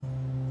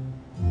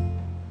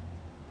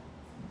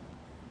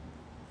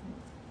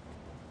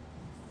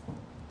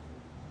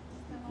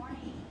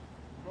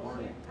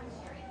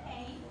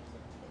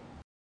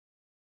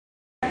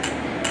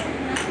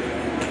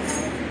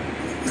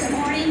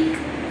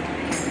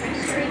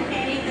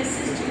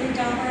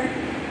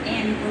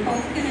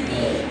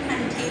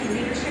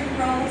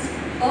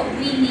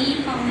we need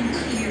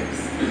volunteers.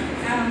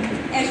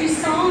 As you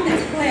saw in the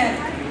clip,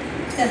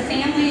 the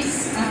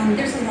families,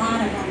 there's a lot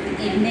of them,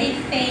 and they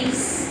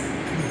face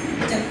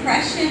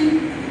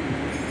depression,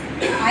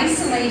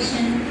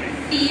 isolation,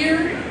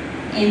 fear,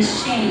 and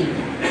shame.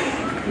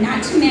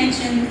 Not to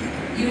mention,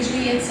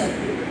 usually it's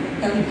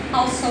the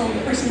household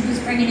person who's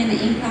bringing in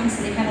the income,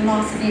 so they've had a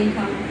loss of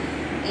income,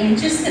 and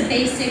just the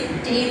basic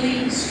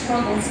daily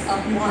struggles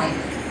of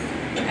life.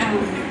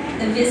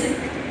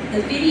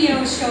 The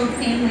video showed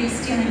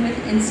families dealing with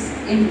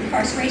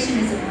incarceration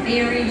is a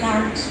very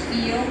large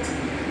field,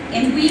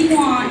 and we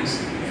want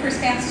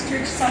First Baptist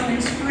Church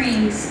Sutherland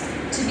Springs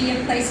to be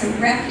a place of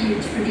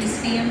refuge for these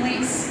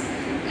families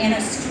and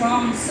a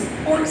strong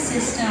support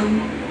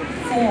system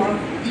for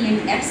the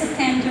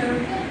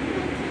ex-offender,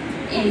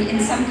 and in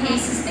some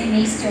cases they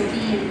may still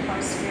be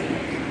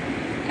incarcerated.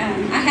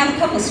 I have a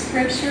couple of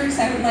scriptures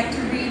I would like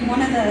to read.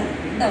 One of the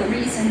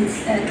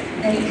reasons that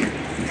they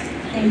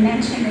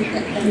mentioned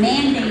that the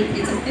mandate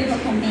is a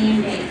biblical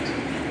mandate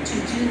to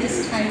do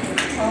this type of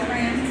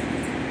program.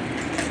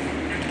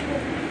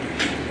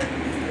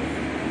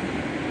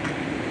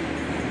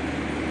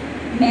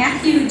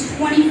 Matthew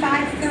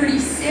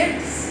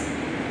 25:36.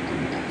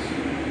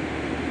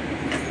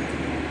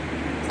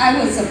 I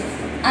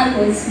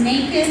was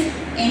naked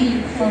and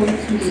you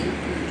clothed me.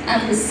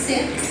 I was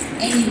sick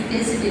and you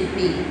visited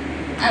me.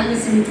 I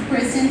was in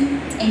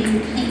prison and you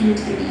came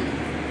to me.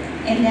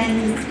 And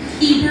then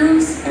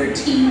Hebrews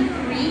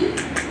 13:3.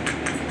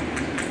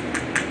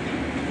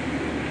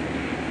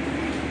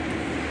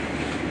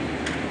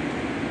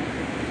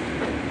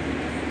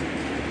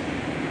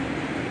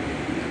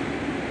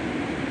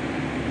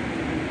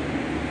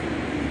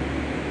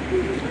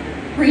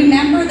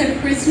 Remember the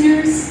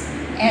prisoners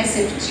as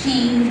if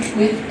chained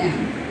with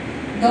them,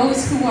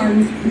 those who are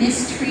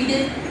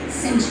mistreated,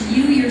 since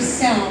you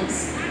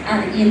yourselves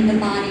are in the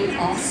body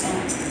also.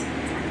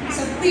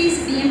 So please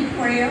be in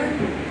prayer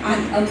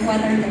of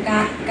whether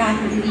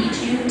God will lead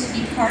you to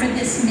be part of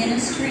this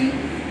ministry.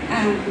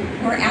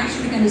 We're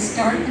actually going to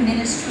start the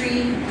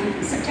ministry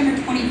September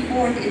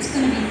 24th. It's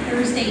going to be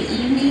Thursday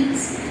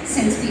evenings,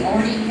 since we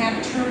already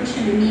have church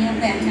and a meal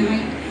that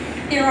night.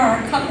 There are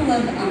a couple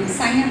of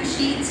sign-up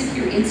sheets if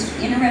you're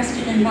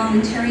interested in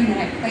volunteering that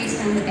I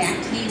placed on the back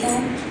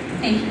table.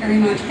 Thank you very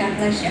much. God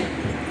bless you.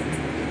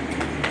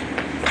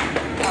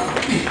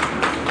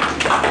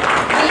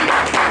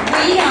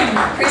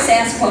 Chris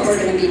asked what we're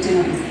going to be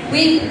doing.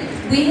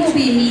 We will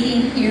be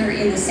meeting here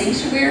in the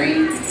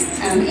sanctuary,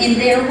 and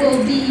there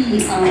will be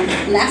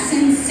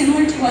lessons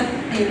similar to what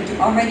they're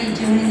already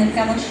doing in the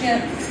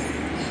fellowship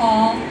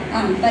hall,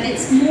 but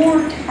it's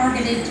more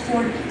targeted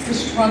toward the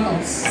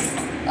struggles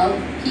of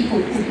people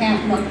who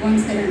have loved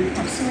ones that are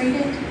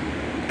incarcerated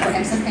or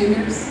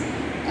ex-offenders.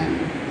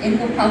 It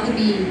will probably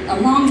be,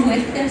 along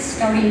with this,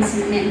 starting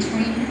some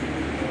mentoring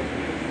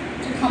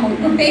to come.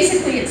 But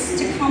basically, it's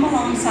to come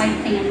alongside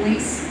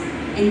families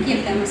and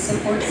give them a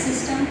support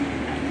system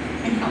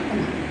and help them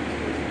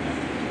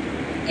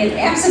out. It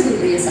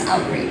absolutely is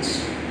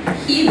outreach.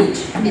 Huge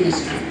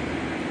ministry.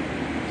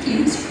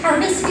 Huge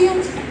harvest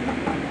field.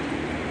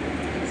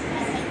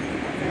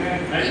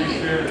 Thank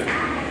you.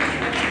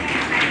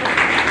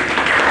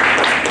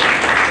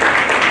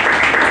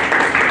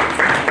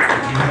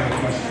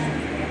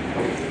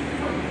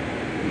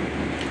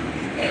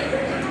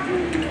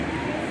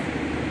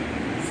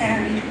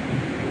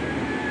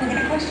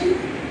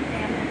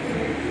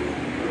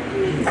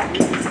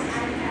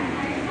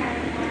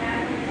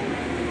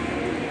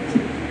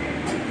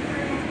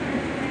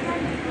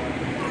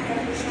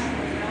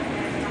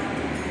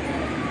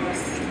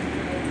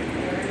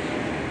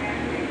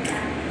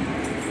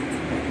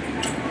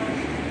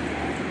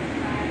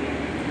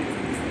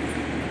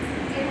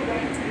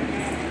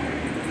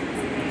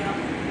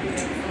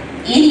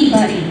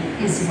 Anybody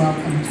is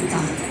welcome to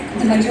come.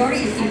 The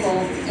majority of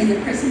people in the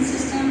prison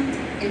system,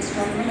 it's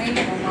drug related,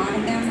 a lot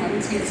of them, I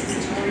would say it's the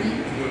majority.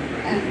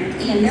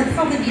 And there'll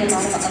probably be a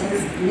lot of other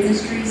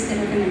ministries that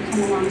are going to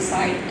come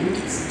alongside and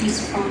be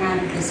sprung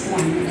out of this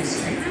one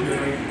ministry.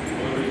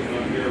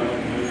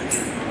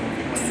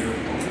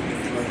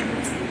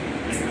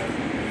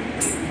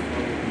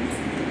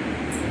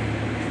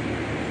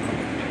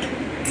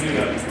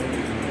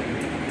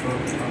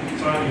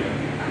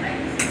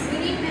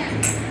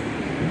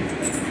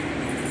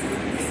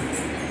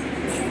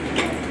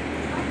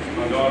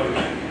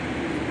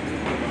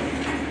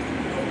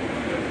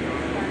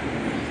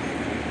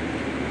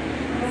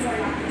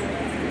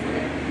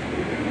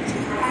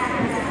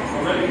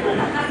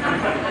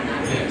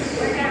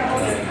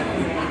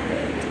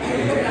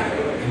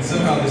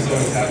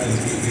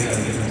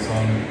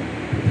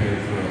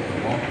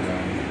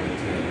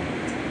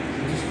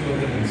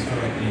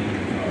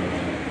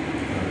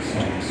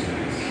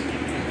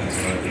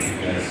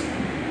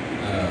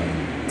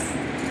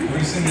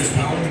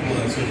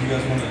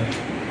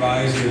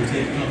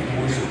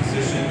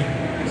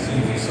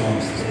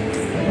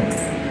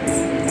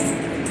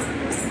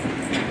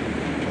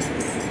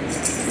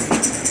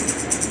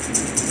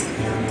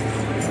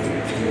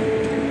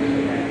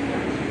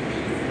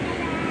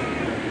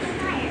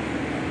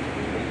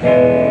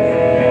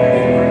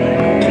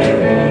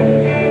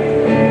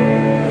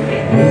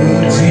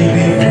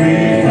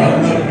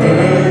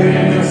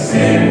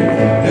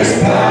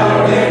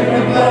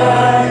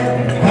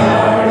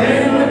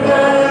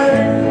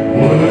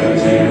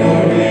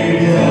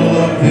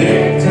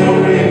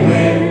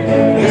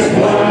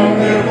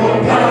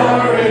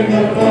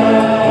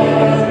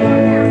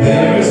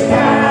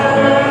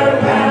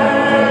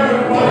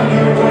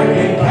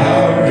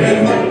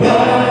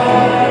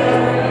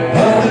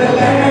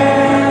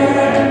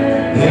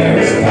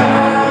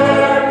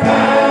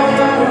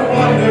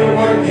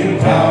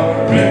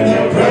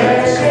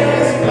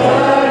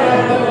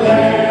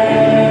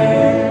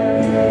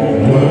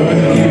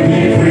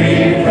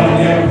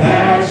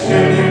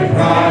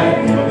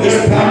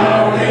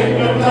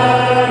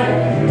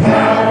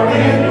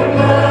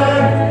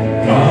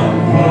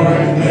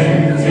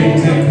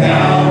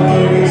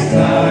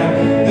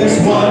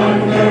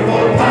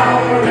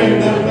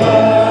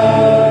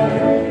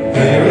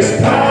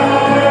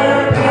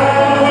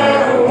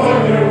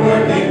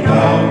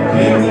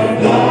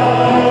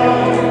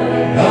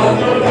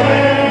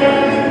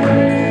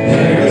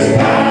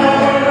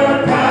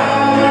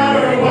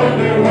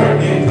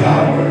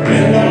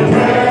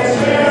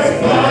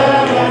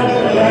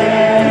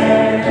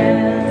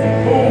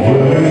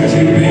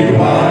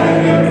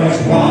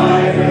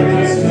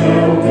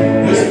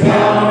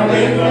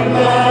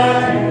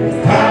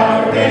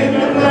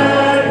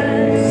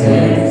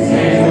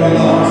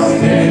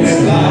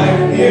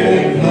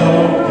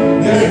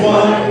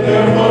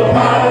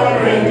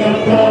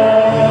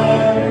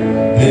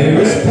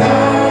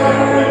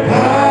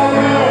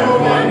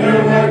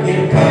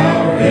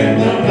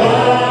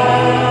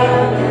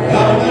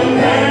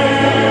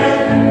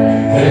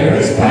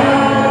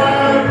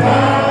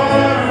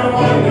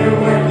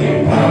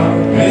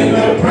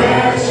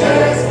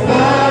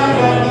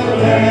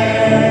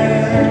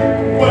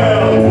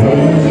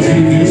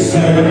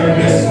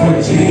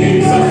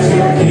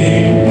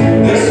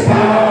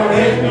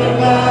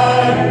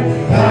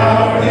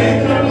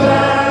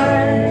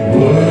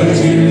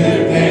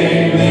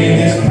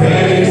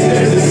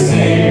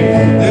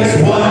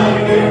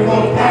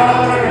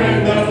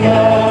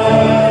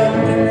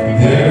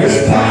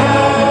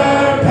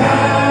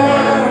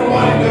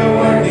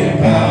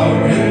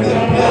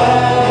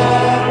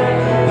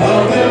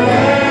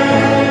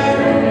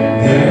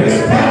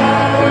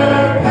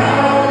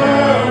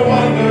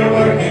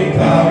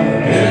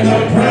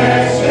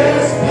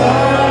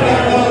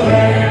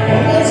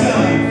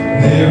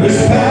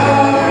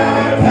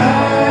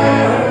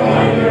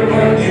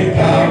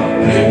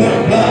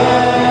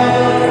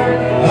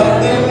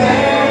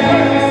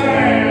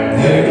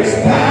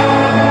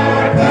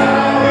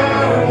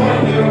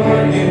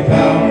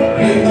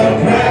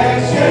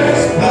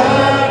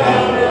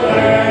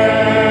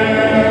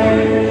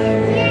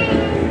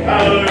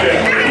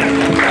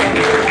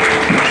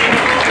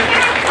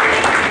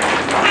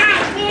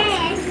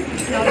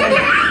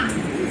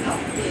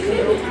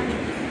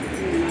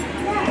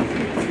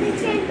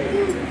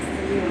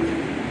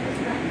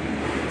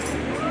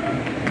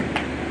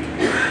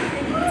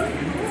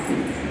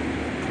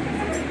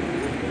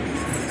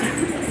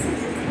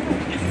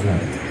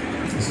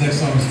 next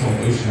song is called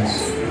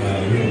Oceans.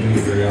 We don't do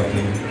it very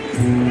often.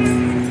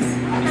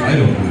 I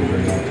don't do it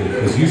very often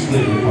because usually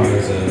it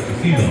requires a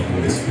female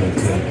voice, but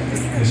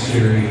Miss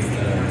Sherry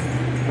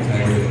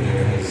Tiger over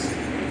there has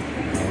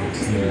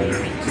volunteered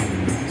to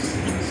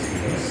sing this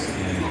for us,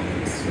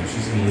 and so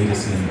she's going to lead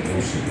us in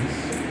Oceans.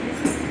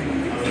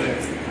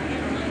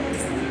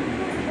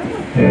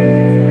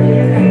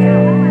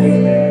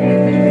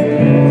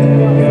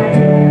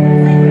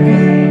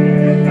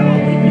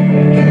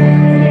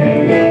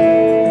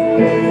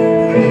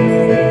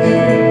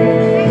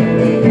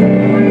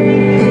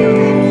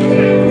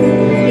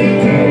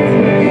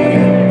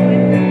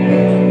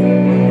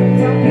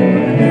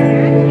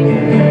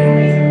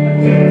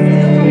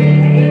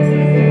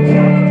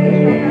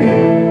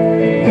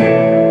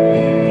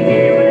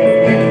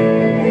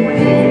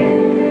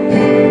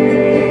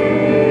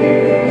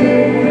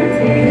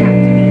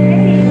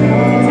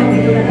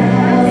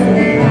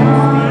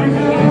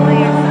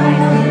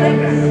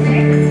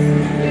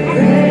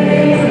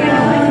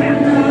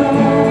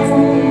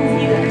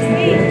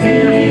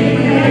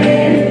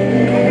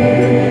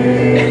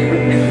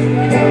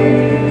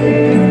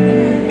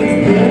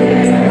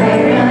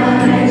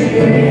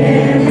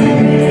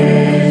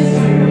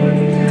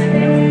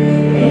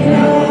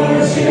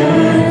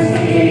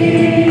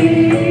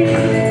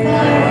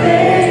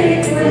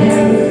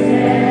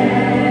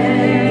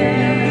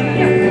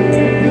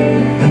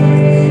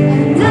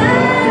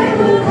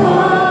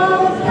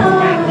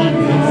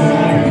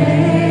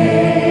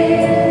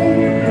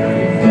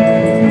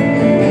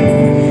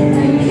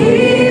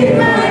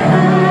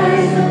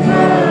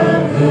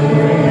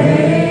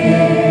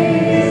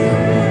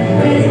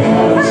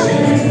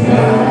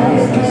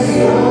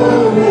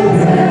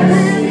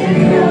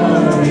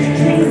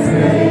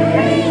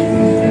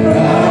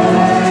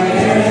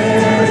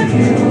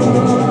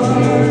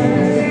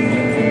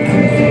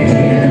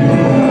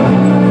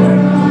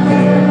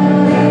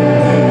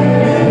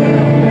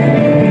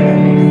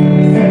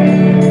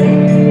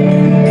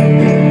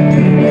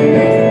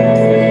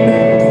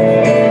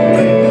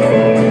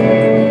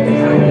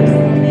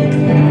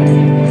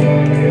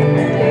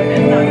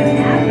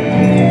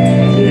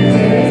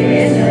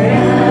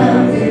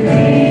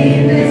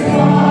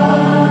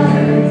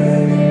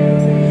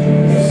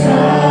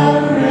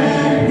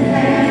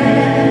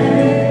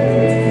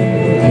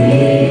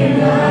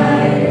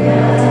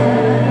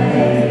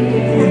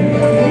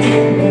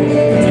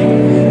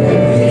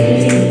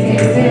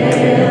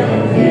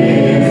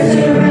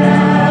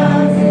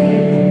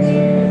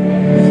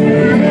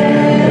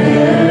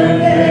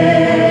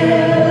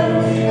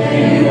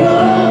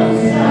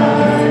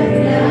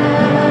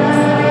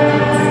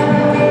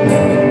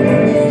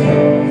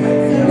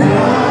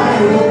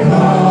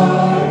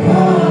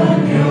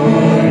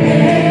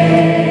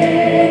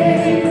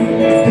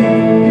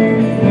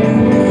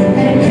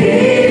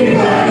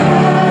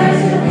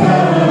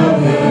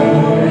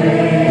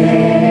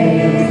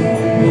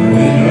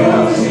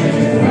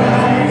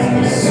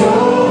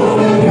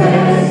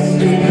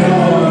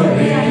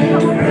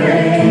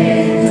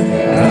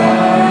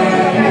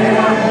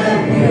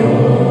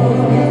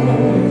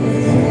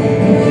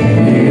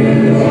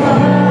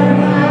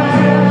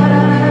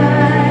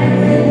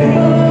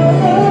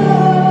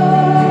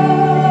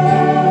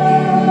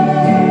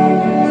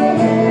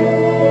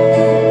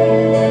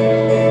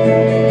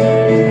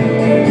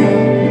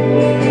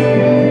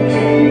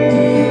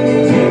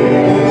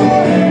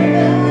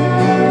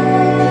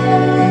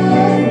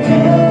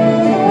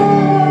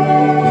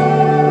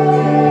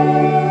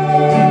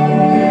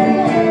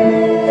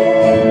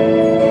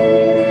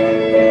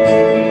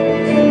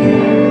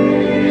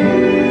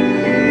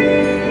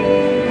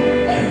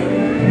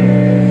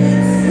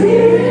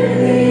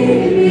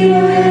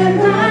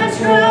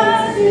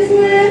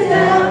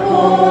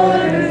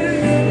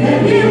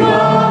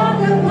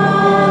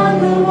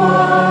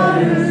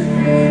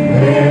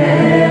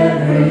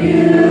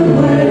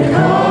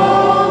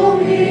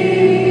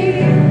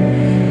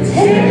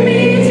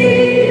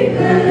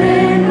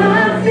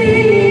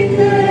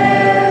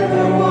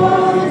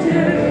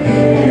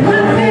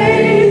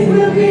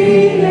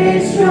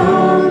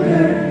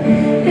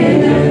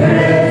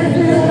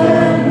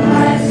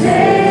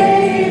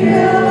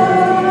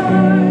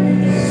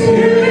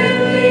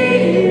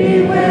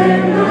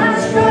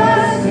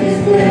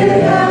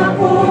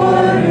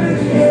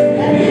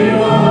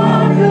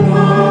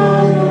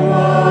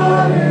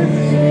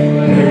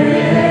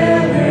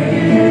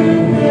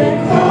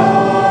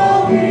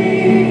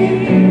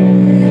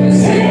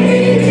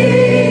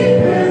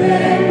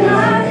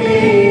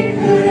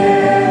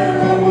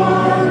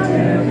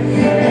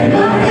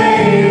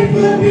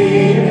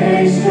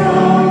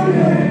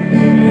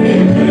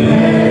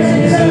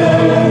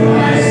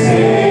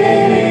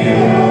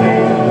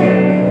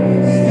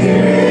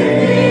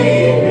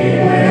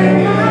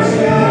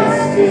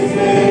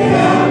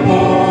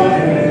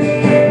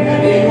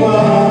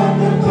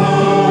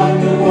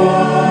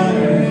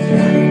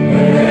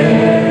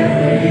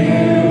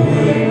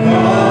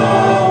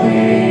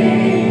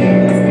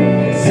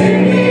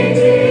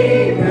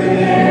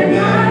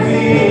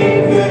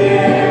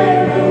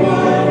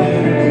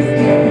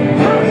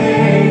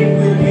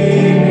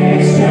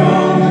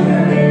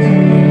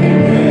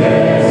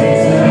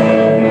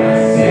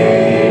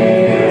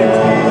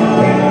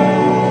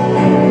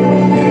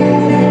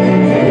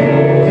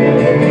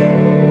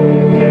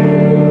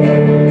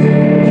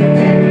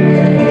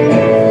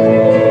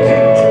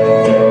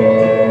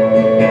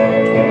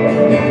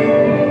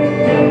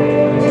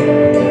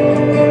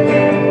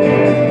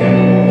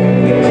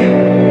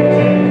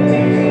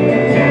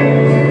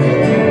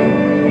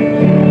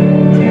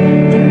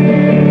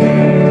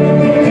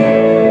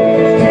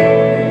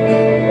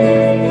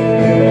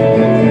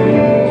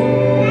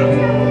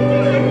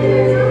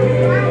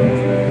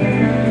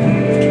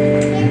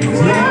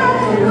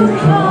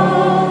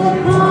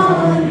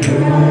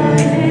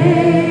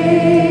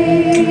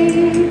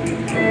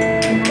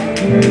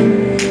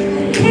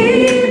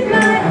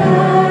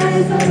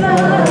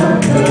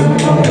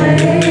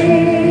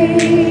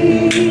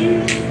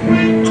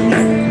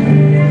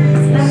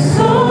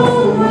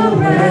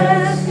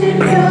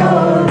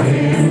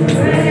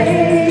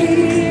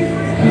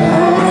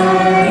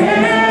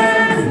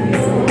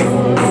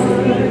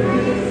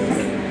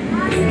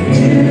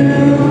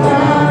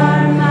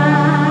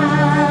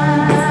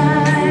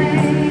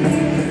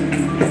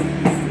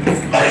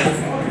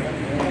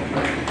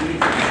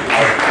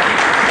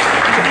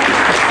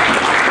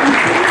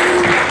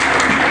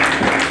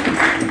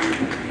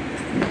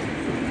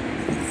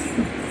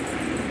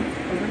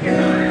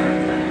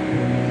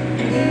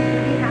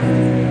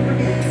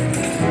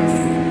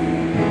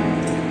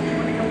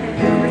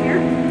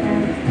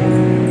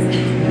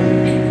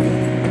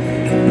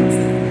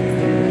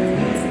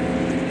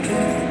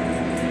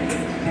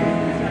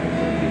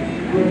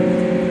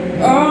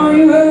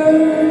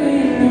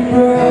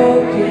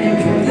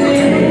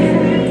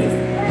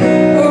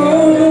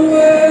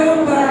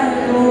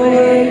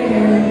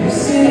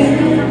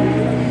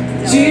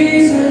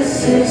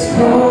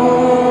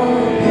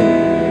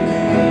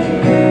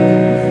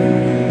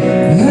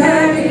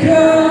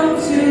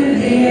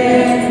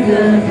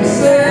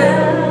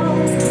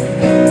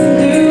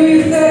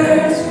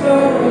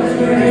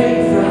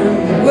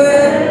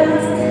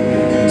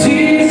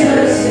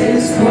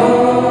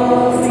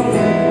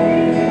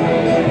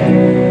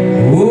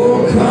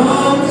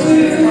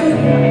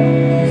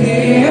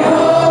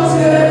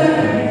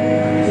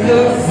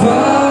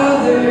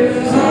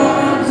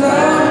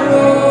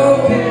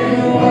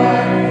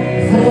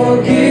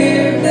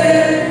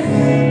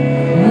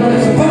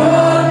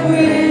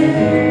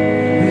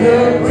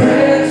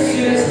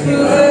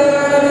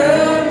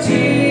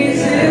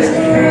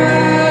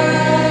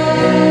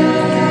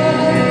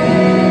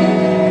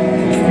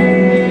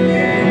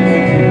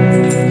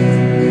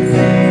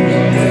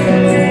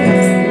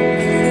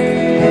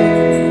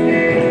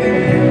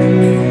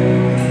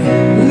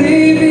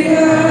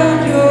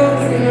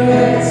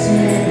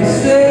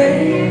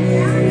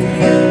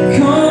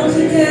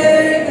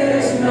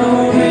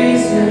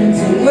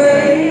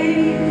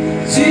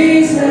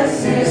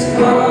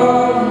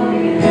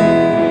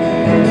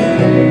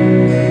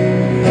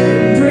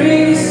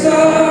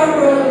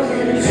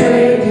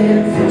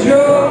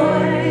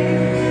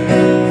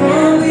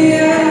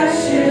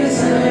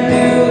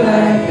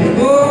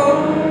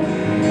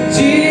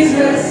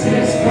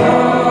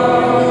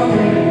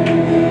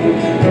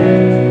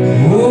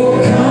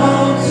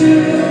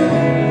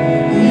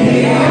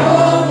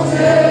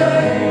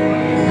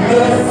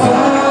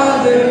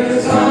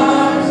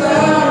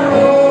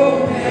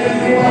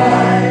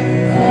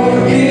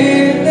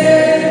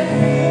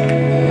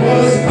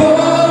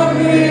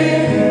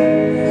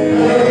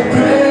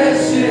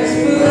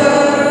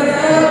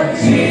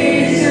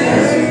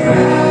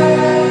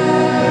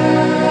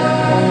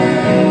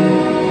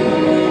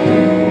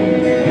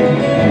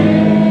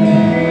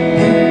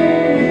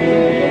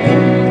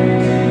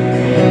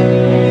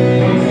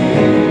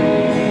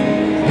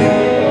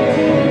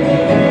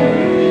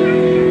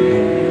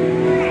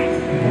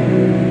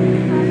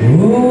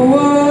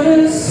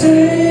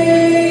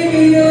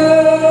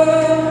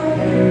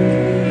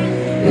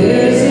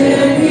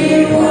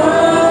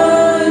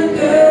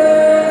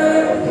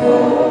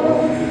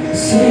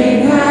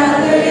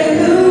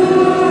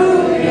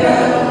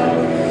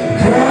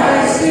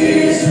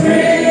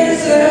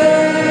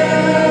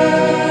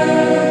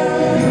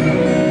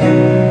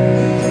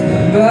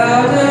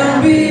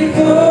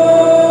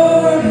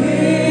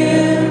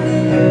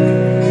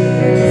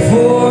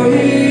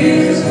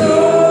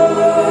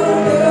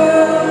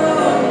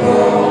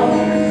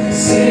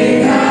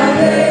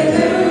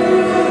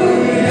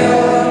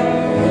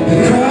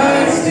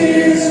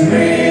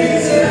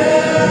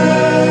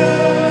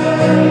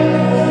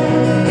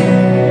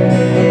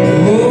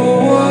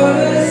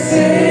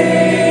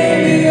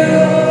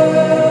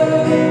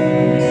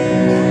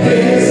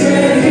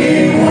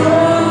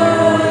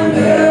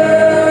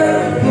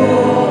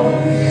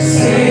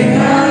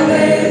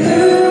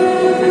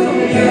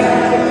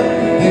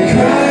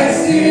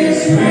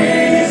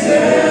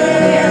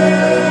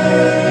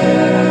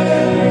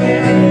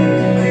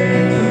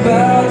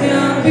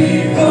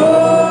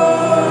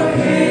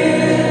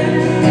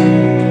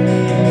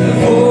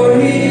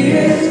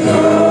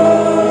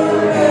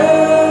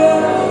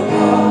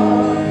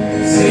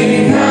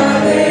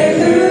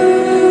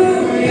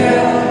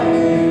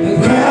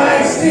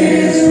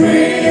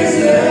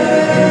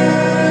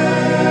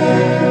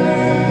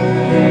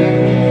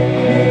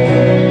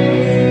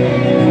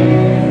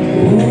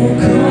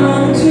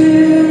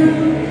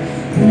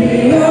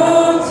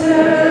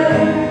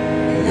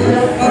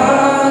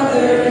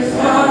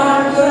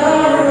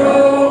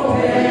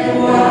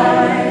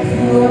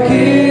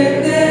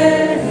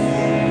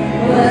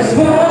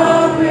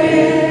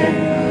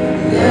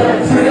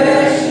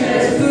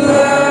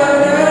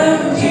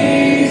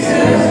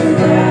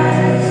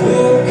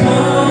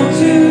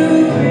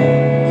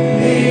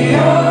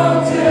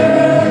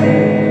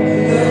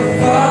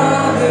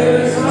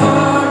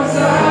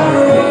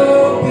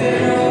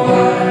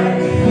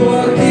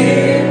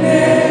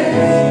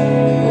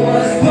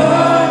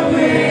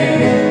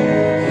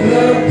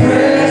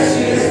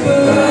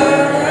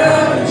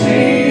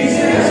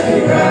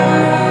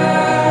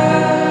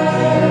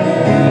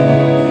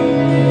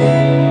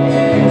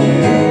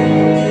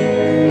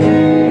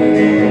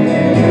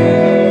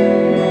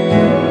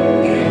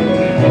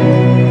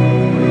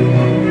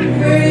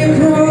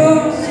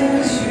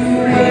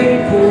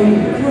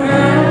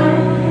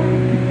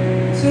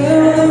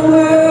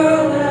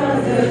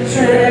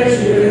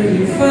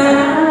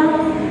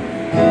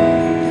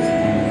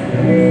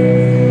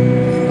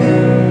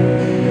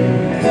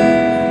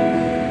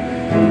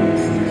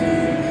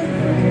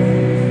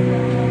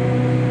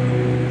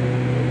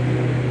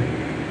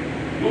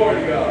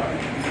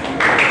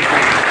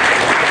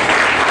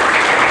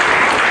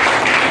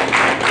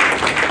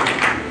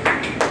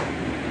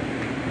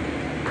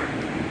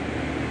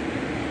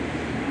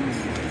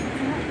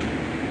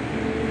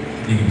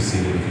 You can be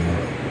seated if you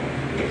want.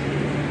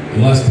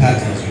 Unless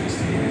Pat tells you to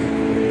stay.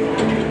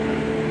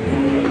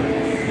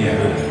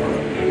 Yeah.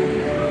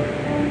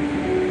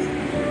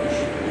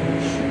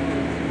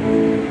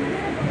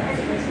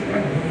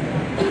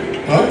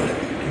 Huh?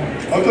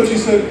 I thought you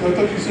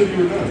said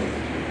you were done.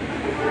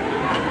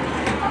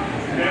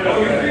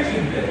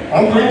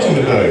 I'm preaching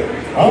today.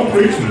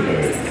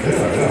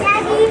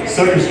 Yeah.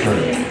 Second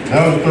string.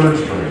 Now the third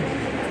string.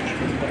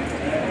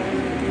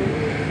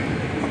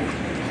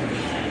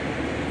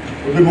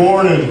 Well, good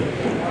morning.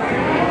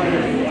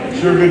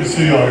 Sure good to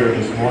see y'all here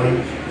this morning.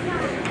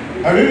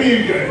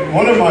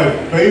 One of my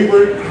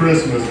favorite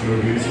Christmas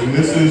movies, and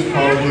this is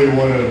probably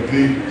one of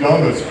the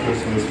dumbest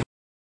Christmas movies,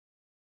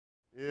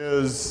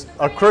 is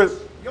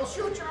You'll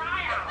shoot your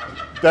eye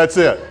out. That's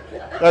it.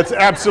 That's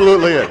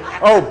absolutely it.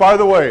 Oh, by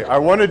the way, I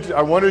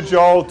wanted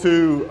y'all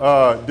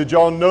to, did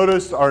y'all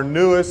notice our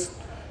newest,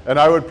 and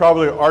I would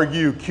probably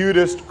argue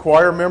cutest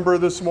choir member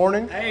this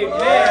morning? Amen.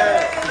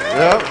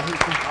 Yeah.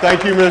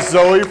 Thank you, Miss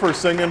Zoe, for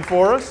singing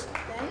for us.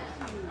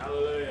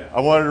 Hallelujah. I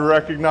wanted to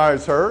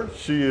recognize her.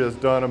 She has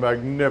done a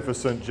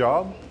magnificent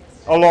job,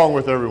 along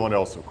with everyone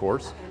else, of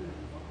course.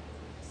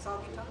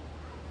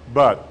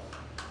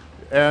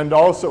 And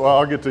also,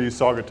 I'll get to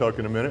Saugatuck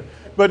in a minute,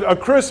 but a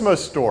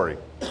Christmas story,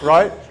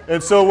 right?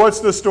 And so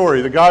what's the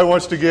story? The guy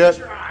wants to get,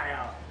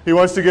 He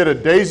wants to get a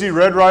Daisy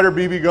Red Ryder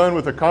BB gun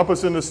with a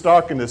compass in the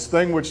stock and this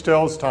thing which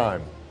tells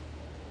time.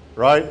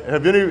 Right?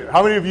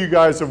 How many of you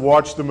guys have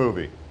watched the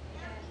movie?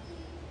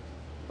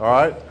 All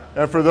right?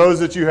 And for those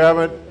that you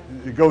haven't,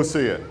 go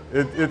see it.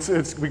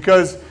 It's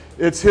because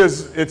it's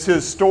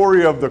his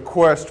story of the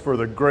quest for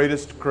the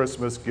greatest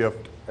Christmas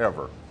gift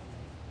ever.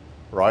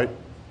 Right?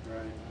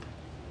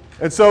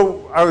 And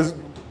so I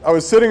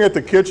was sitting at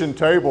the kitchen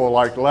table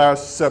like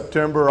last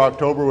September,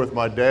 October with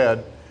my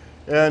dad,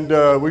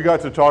 and we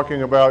got to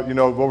talking about,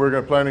 what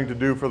we're planning to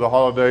do for the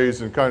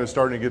holidays and kind of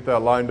starting to get that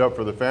lined up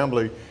for the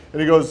family. And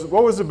he goes,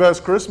 "What was the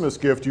best Christmas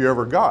gift you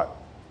ever got?"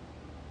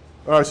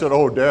 And I said,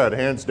 "Oh, Dad,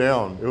 hands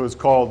down, it was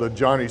called a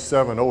Johnny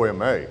 7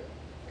 OMA.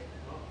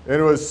 And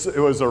it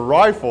was a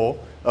rifle,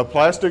 a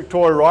plastic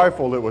toy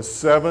rifle that was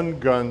 7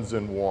 guns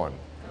in one.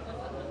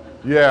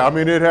 Yeah, I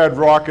mean, it had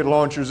rocket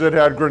launchers, it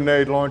had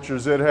grenade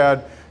launchers, it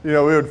had, it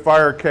would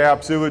fire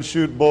caps, it would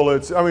shoot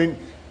bullets. I mean,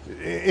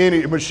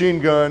 any machine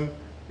gun,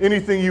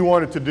 anything you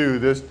wanted to do,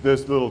 this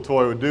little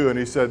toy would do." And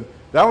he said,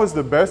 "That was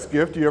the best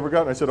gift you ever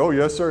got?" And I said, "Oh,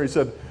 yes, sir." He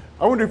said,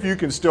 "I wonder if you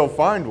can still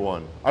find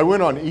one." I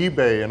went on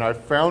eBay and I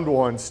found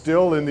one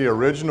still in the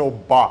original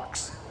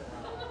box.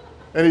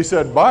 And he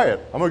said, "Buy it.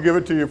 I'm going to give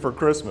it to you for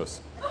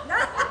Christmas."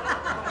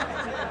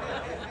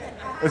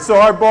 And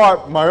so I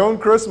bought my own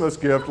Christmas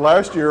gift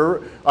last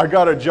year. I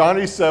got a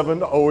Johnny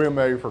 7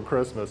 OMA for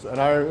Christmas, and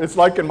it's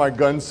like in my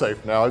gun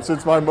safe now.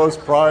 It's my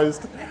most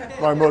prized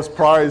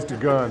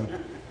gun.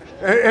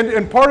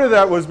 And part of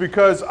that was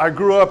because I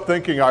grew up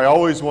thinking I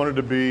always wanted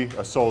to be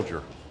a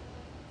soldier.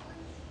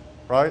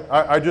 Right?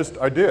 I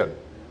did.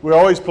 We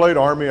always played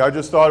Army. I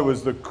just thought it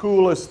was the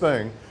coolest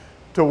thing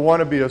to want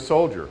to be a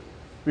soldier.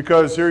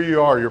 Because here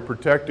you are, you're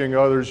protecting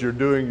others, you're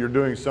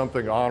doing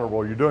something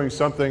honorable, you're doing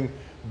something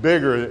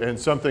bigger and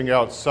something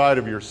outside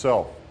of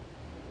yourself.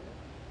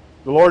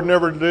 The Lord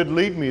never did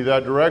lead me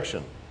that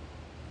direction.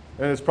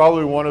 And it's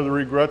probably one of the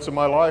regrets of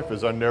my life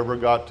is I never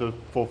got to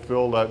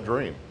fulfill that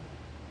dream.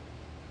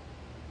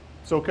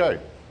 It's okay.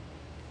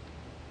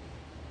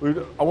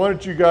 I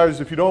wanted you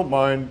guys, if you don't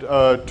mind,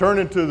 turn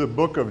into the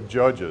book of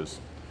Judges.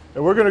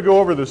 And we're going to go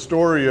over the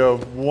story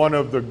of one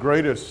of the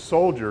greatest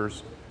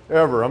soldiers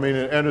ever. I mean,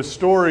 and a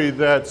story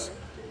that's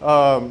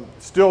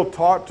still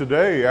taught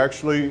today,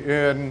 actually,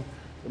 in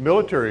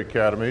military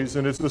academies,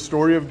 and it's the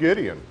story of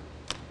Gideon.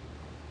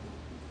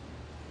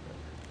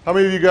 How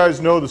many of you guys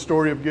know the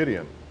story of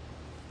Gideon?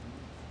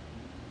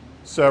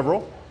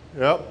 Several.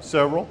 Yep,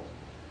 several.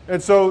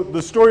 And so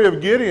the story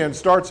of Gideon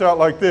starts out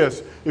like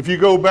this. If you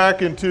go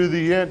back into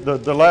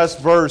the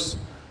last verse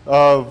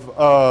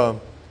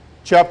of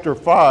chapter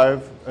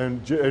 5,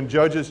 in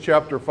Judges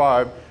chapter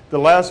 5, the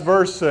last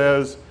verse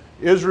says,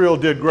 Israel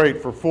did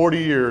great for 40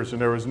 years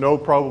and there was no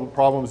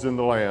problems in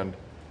the land.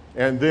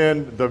 And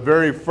then the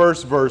very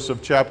first verse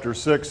of chapter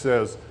 6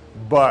 says,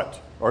 but,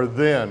 or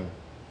then,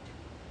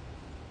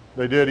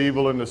 they did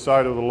evil in the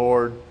sight of the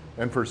Lord,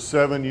 and for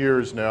 7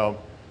 years now,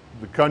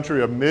 the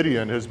country of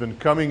Midian has been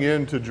coming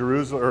into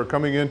Jerusalem, or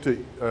coming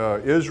into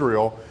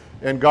Israel,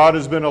 and God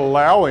has been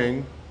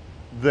allowing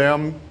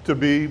them to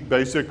be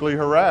basically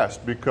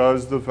harassed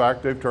because of the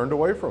fact they've turned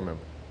away from Him.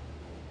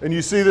 And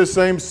you see this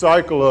same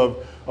cycle of,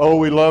 oh,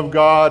 we love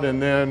God,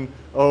 and then,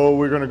 oh,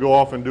 we're going to go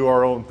off and do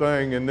our own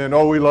thing, and then,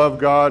 oh, we love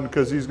God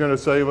because He's going to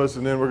save us,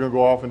 and then we're going to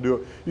go off and do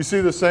it. You see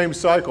the same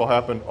cycle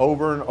happen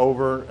over and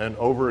over and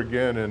over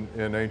again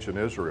in ancient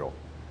Israel.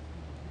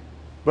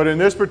 But in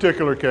this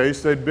particular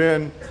case, they'd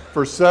been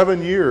for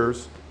 7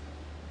 years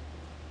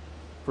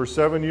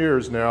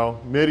now,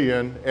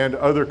 Midian and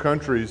other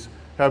countries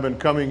have been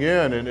coming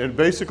in, and it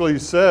basically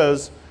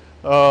says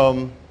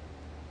that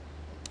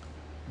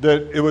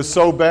it was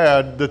so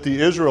bad that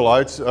the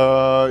Israelites,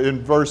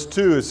 in verse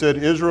 2, it said,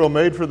 Israel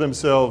made for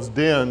themselves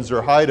dens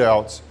or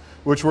hideouts,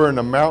 which were in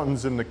the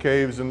mountains and the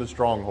caves and the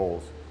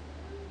strongholds.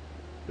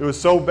 It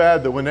was so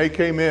bad that when they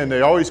came in,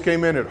 they always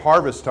came in at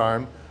harvest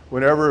time,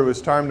 whenever it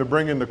was time to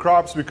bring in the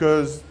crops,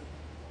 because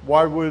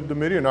why would the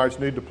Midianites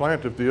need to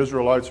plant if the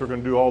Israelites were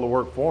going to do all the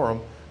work for them?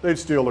 They'd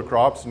steal the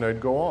crops and they'd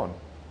go on.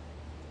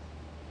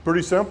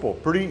 Pretty simple,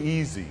 pretty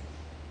easy.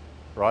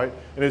 Right?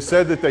 And it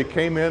said that they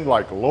came in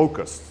like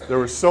locusts. There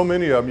were so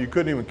many of them, you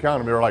couldn't even count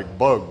them. They were like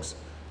bugs.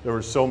 There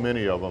were so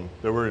many of them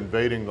that were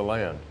invading the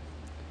land.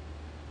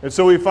 And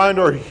so we find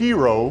our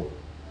hero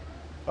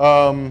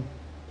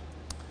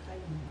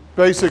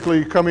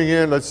basically coming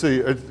in. Let's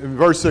see, in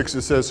verse 6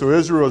 it says, so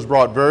Israel was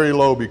brought very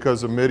low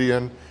because of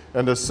Midian,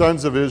 and the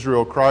sons of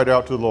Israel cried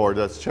out to the Lord.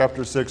 That's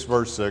chapter 6,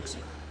 verse 6.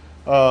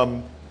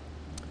 And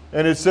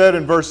it said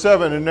in verse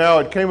 7, and now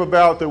it came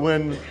about that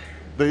when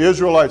the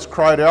Israelites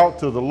cried out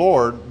to the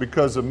Lord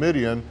because of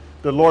Midian,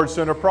 the Lord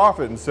sent a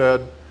prophet and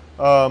said,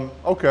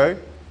 okay,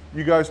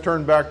 you guys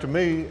turn back to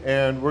me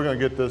and we're going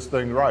to get this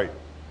thing right.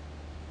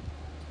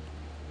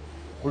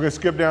 We're going to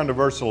skip down to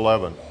verse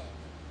 11.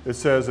 It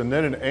says, and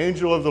then an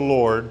angel of the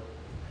Lord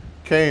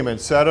came and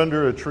sat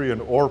under a tree in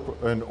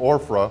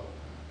Ophrah,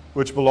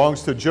 which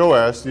belongs to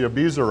Joash the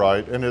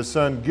Abiezrite, and his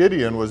son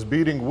Gideon was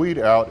beating wheat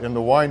out in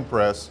the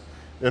winepress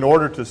in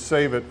order to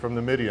save it from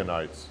the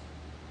Midianites.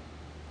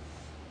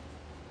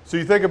 So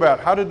you think about,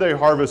 how did they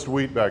harvest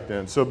wheat back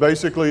then? So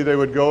basically they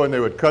would go and they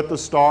would cut the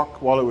stalk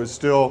while it was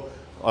still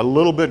a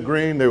little bit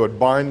green. They would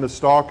bind the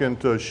stalk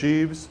into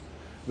sheaves.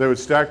 They would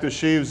stack the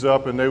sheaves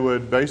up and they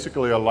would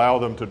basically allow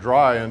them to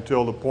dry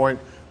until the point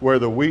where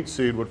the wheat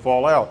seed would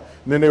fall out.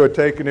 And then they would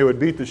take and they would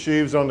beat the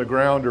sheaves on the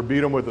ground or beat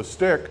them with a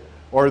stick,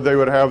 or they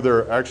would have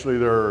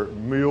their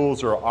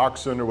mules or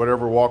oxen or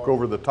whatever walk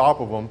over the top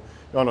of them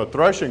on a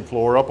threshing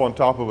floor up on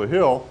top of a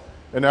hill,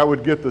 and that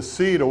would get the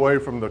seed away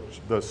from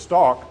the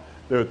stalk.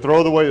 They would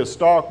throw away the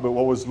stalk, but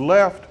what was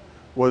left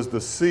was the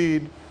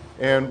seed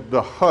and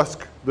the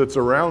husk that's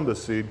around the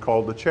seed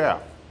called the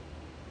chaff.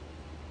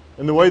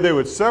 And the way they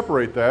would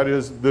separate that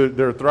is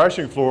their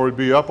threshing floor would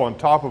be up on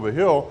top of a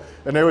hill,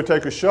 and they would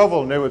take a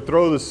shovel and they would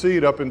throw the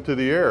seed up into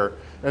the air.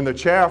 And the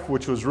chaff,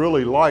 which was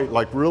really light,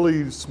 like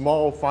really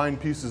small, fine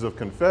pieces of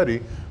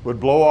confetti, would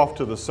blow off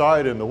to the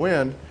side in the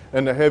wind,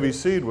 and the heavy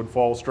seed would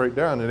fall straight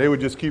down. And they would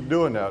just keep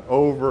doing that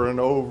over and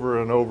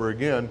over and over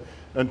again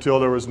until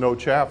there was no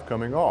chaff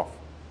coming off.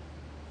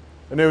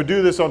 And they would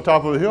do this on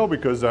top of a hill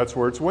because that's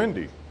where it's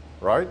windy,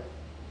 right?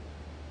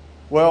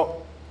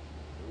 Well,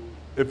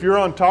 if you're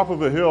on top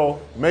of a hill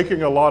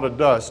making a lot of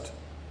dust,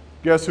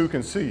 guess who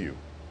can see you?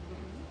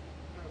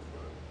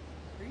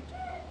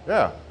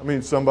 Yeah, I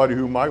mean somebody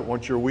who might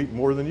want your wheat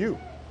more than you,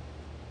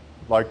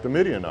 like the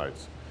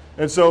Midianites.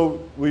 And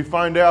so we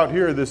find out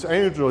here, this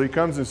angel, he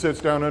comes and sits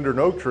down under an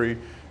oak tree,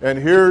 and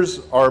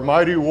here's our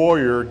mighty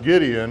warrior,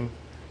 Gideon.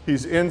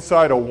 He's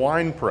inside a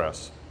wine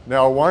press.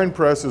 Now, a wine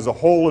press is a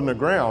hole in the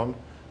ground,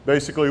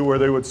 basically where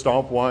they would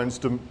stomp wines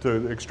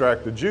to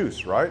extract the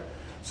juice, right?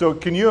 So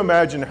can you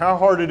imagine how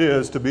hard it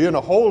is to be in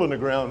a hole in the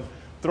ground,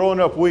 throwing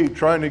up wheat,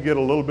 trying to get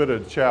a little bit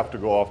of chaff to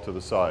go off to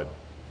the side?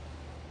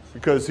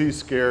 Because he's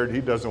scared,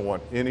 he doesn't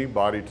want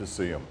anybody to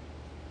see him.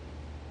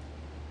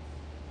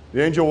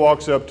 The angel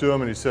walks up to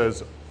him and he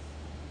says,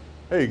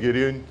 "Hey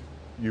Gideon,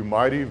 you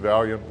mighty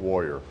valiant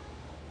warrior."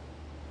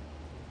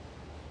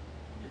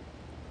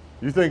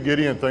 You think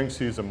Gideon thinks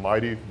he's a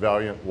mighty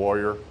valiant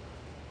warrior?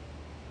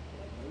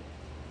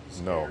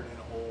 No.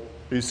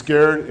 He's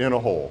scared in a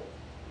hole,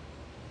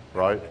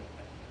 right?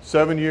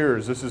 7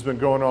 years, this has been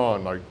going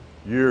on, like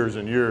years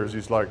and years.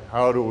 He's like,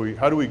 how do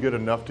we get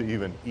enough to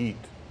even eat?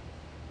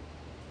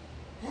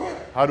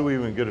 How do we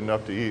even get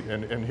enough to eat?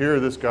 And here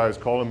this guy is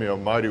calling me a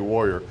mighty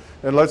warrior.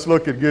 And let's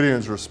look at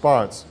Gideon's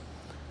response.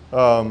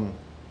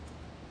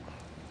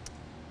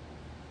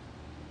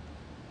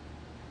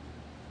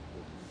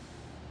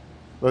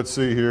 Let's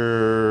see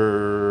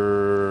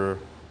here.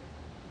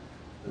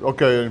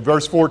 Okay, in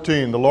verse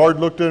 14, the Lord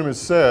looked at him and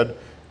said,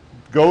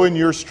 "Go in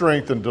your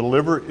strength and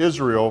deliver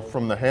Israel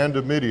from the hand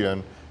of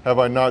Midian. Have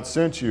I not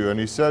sent you?" And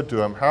he said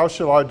to him, "How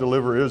shall I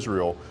deliver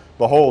Israel?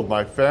 Behold,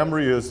 my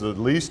family is the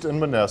least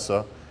in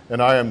Manasseh,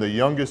 and I am the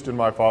youngest in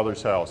my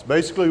father's house."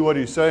 Basically what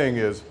he's saying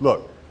is,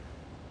 look,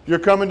 you're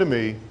coming to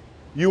me,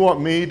 you want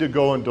me to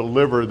go and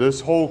deliver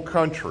this whole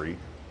country,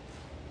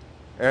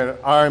 and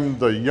I'm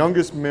the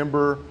youngest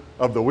member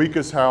of the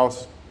weakest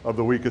house of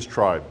the weakest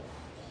tribe.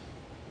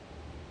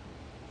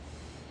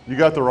 You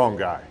got the wrong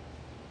guy.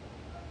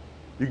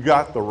 You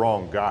got the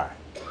wrong guy,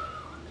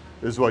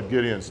 is what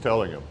Gideon's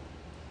telling him.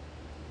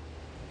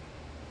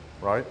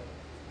 Right?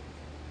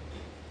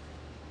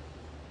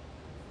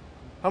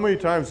 How many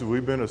times have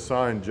we been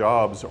assigned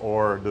jobs,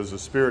 or does the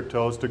Spirit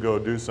tell us to go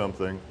do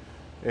something,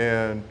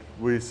 and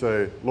we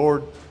say,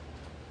 "Lord,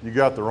 you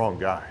got the wrong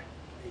guy.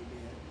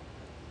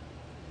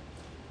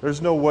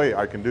 There's no way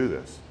I can do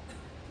this.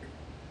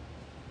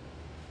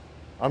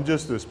 I'm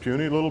just this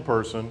puny little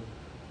person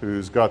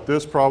who's got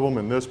this problem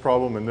and this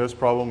problem and this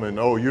problem, and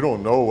oh, you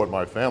don't know what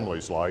my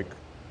family's like,"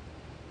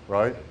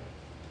 right?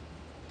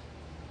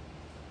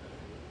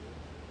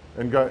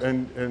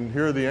 And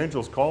here the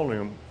angels calling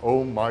him,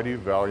 "Oh, mighty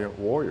valiant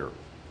warrior."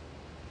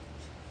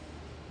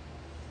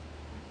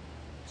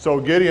 So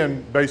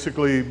Gideon,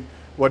 basically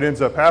what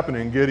ends up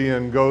happening,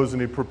 Gideon goes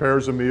and he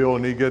prepares a meal,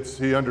 and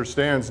he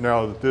understands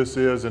now that this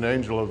is an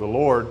angel of the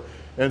Lord.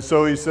 And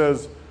so he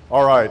says,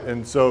 all right,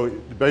 and so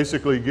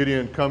basically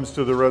Gideon comes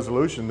to the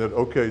resolution that,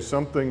 okay,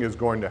 something is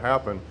going to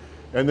happen.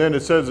 And then it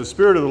says the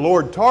Spirit of the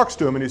Lord talks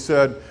to him, and he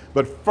said,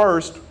 but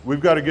first,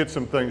 we've got to get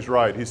some things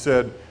right. He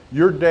said,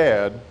 your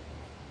dad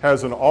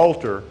has an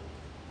altar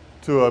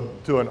to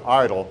an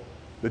idol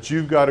that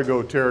you've got to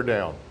go tear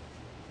down.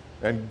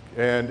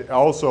 And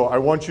also, I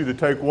want you to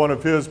take one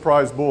of his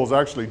prize bulls,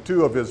 actually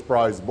 2 of his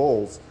prize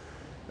bulls,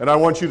 and I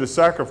want you to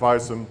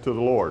sacrifice them to the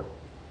Lord.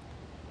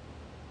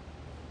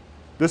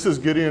 This is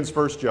Gideon's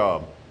first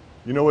job.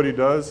 You know what he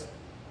does?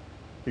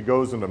 He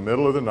goes in the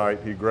middle of the night,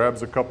 he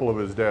grabs a couple of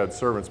his dad's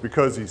servants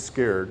because he's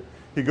scared.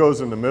 He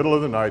goes in the middle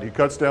of the night, he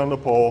cuts down the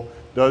pole,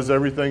 does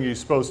everything he's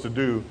supposed to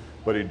do,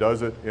 but he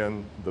does it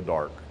in the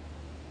dark.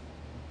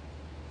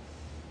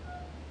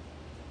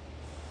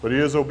 But he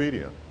is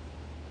obedient.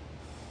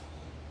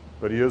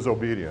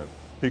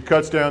 He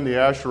cuts down the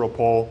Asherah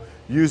pole,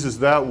 uses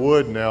that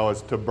wood now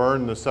as to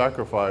burn the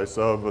sacrifice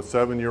of a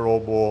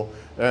 7-year-old bull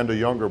and a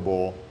younger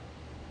bull.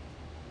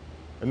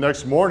 And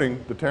next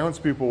morning, the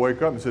townspeople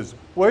wake up and says,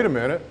 wait a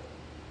minute,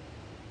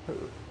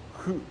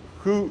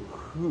 who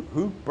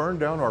burned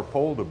down our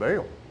pole to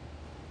Baal?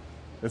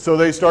 And so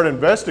they start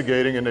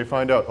investigating, and they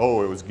find out,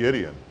 oh, it was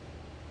Gideon.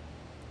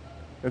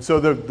 And so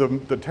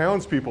the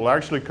townspeople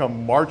actually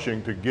come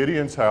marching to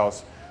Gideon's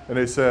house, and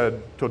they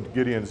said to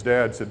Gideon's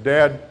dad, said,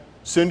 Dad,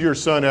 send your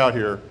son out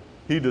here.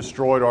 He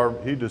destroyed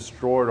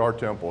our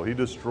temple. He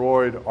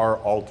destroyed our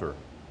altar.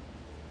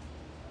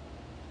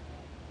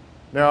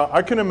 Now,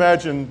 I can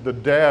imagine the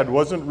dad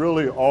wasn't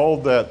really all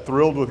that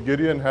thrilled with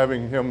Gideon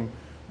having him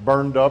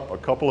burned up a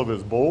couple of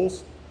his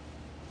bulls.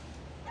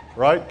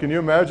 Right? Can you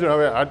imagine? I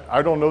mean,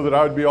 I don't know that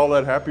I would be all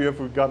that happy if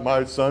we got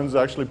my sons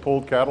actually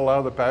pulled cattle out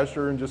of the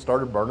pasture and just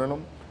started burning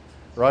them.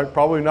 Right?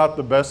 Probably not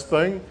the best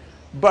thing,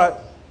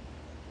 but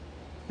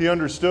he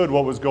understood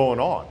what was going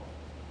on.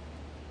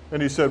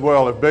 And he said,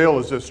 well, if Baal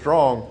is this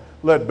strong,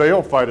 let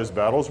Baal fight his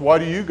battles. Why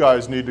do you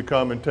guys need to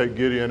come and take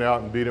Gideon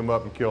out and beat him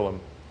up and kill him?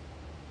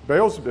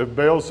 If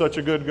Baal's such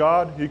a good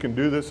God, he can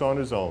do this on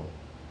his own.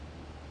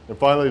 And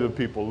finally the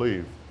people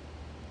leave.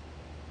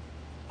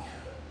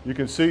 You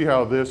can see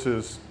how this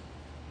is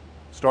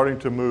starting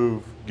to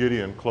move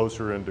Gideon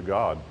closer into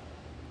God.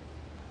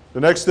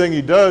 The next thing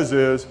he does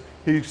is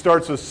he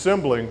starts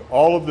assembling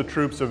all of the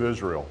troops of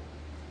Israel.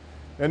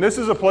 And this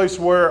is a place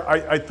where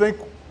I think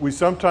we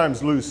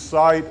sometimes lose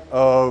sight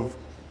of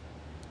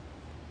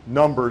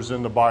numbers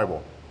in the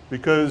Bible.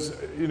 Because,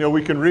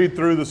 we can read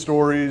through the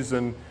stories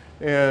and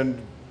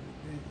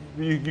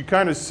you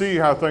kind of see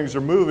how things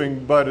are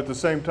moving, but at the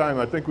same time,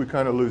 I think we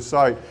kind of lose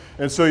sight.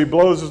 And so he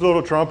blows his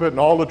little trumpet, and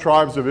all the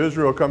tribes of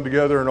Israel come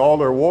together and all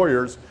their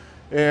warriors.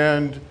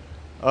 And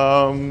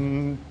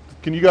can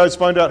you guys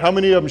find out how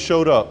many of them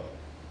showed up?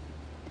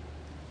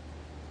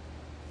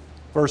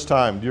 First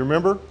time. Do you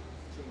remember?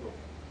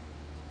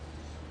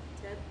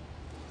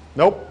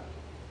 Nope.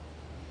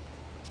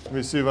 Let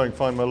me see if I can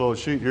find my little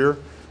sheet here.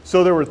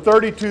 So there were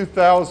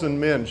 32,000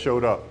 men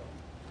showed up.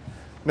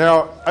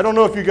 Now, I don't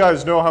know if you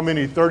guys know how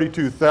many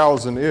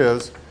 32,000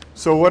 is.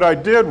 So what I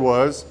did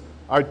was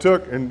I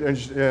took, and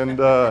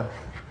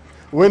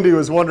Wendy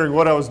was wondering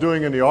what I was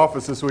doing in the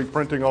office this week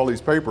printing all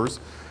these papers.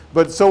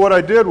 But so what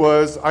I did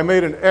was I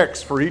made an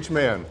X for each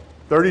man,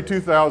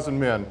 32,000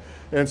 men.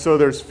 And so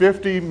there's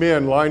 50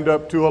 men lined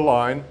up to a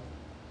line.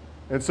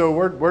 And so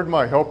where'd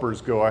my helpers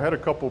go? I had a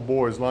couple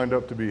boys lined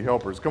up to be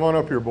helpers. Come on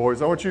up here,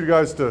 boys. I want you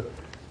guys to,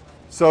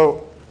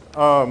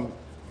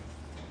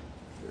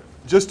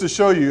 just to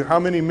show you how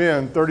many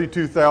men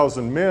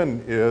 32,000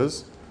 men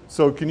is.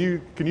 So can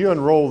you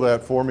unroll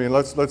that for me, and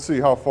let's see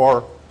how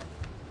far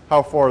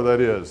that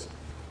is.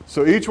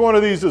 So each one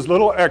of these is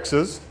little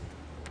X's.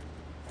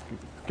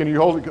 Can you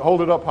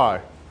hold it up high?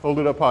 Hold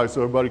it up high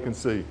so everybody can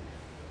see.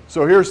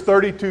 So here's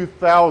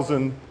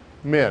 32,000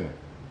 men.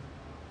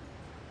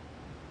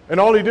 And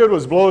all he did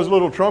was blow his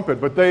little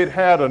trumpet, but they'd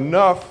had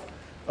enough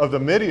of the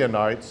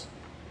Midianites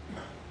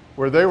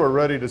where they were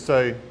ready to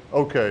say,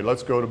 okay,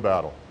 let's go to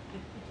battle.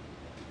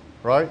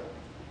 Right?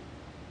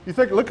 You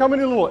think, look how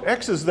many little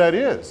X's that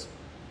is.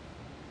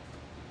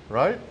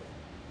 Right?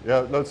 Yeah,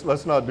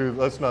 let's not do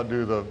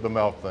the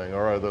mouth thing,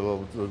 all right, the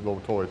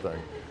little toy thing.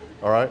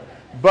 All right?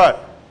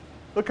 But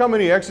look how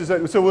many X's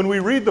that. So when we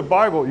read the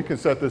Bible, you can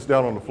set this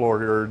down on the floor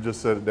here, or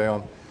just set it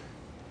down.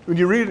 When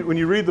you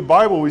read the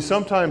Bible, we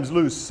sometimes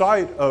lose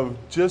sight of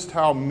just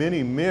how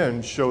many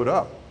men showed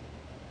up.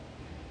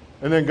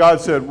 And then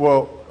God said,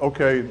 well,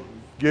 okay,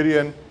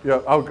 Gideon, yeah,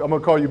 I'm going to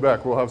call you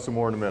back. We'll have some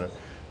more in a minute.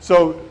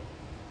 So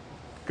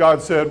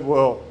God said,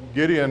 well,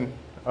 Gideon,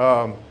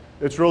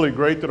 it's really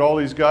great that all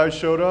these guys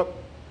showed up.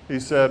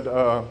 He said,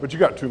 but you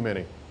got too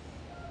many.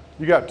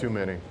 You got too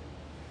many.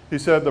 He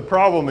said, the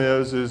problem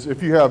is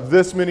if you have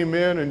this many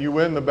men and you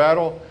win the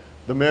battle,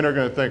 the men are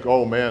going to think,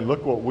 oh man,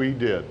 look what we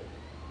did.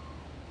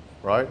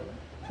 Right?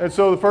 And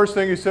so the first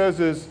thing he says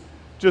is,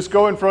 just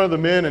go in front of the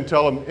men and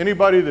tell them,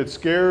 anybody that's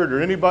scared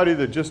or anybody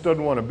that just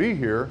doesn't want to be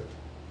here,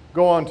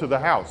 go on to the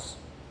house.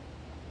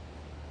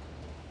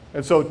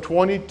 And so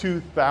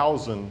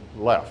 22,000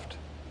 left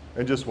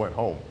and just went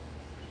home.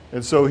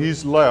 And so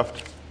he's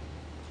left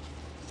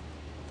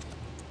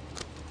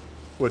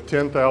with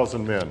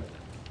 10,000 men.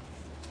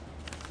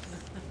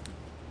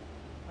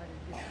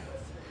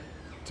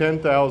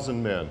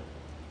 10,000 men.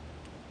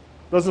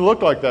 Doesn't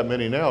look like that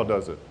many now,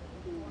 does it?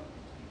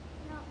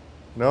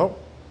 No?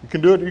 You can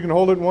do it, you can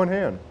hold it in one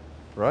hand,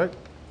 right?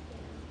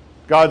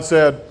 God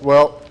said,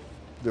 well,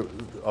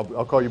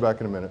 I'll call you back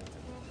in a minute.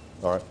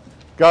 All right.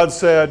 God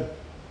said,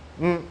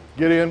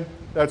 Gideon,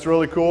 that's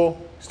really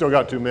cool. Still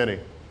got too many.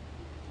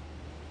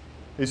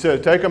 He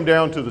said, take them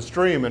down to the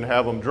stream and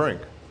have them drink.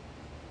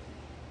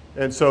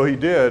 And so he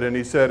did, and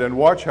he said, and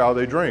watch how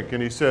they drink.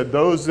 And he said,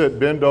 those that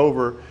bend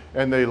over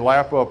and they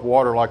lap up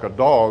water like a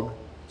dog,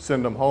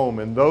 send them home.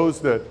 And those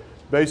that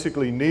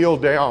basically kneel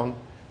down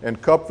and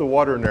cup the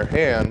water in their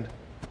hand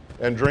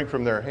and drink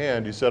from their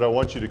hand, he said, I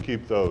want you to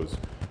keep those.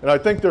 And I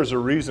think there's a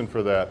reason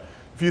for that.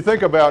 If you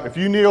think about, if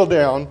you kneel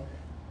down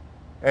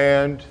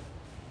and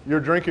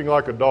you're drinking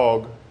like a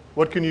dog,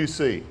 what can you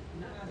see?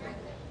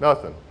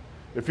 Nothing.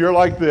 If you're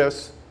like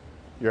this,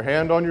 your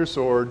hand on your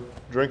sword,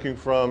 drinking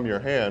from your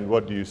hand,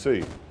 what do you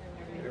see?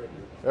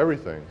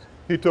 Everything.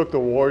 He took the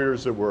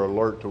warriors that were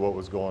alert to what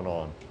was going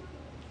on.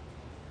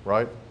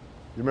 Right?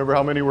 You remember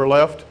how many were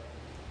left?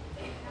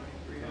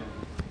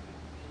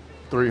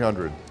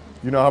 300.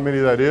 You know how many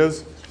that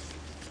is?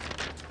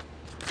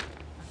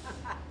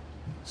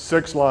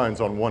 6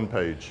 lines on 1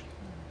 page.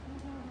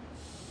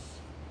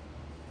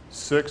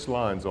 6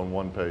 lines on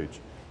 1 page.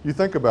 You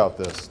think about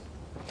this.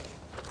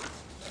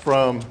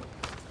 From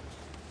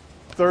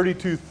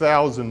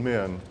 32,000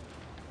 men,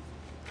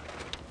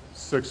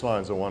 6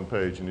 lines on 1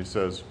 page, and he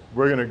says,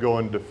 we're going to go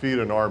and defeat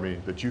an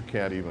army that you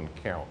can't even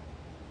count.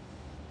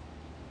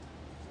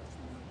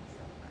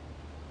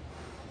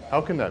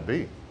 How can that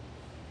be?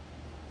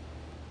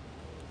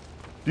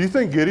 Do you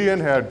think Gideon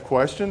had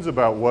questions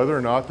about whether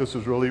or not this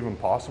was really even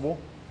possible?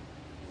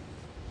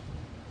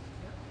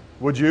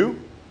 Would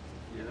you?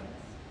 Yeah.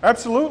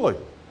 Absolutely.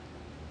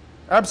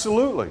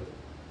 Absolutely.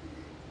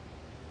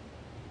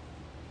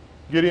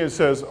 Gideon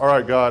says, all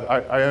right, God,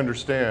 I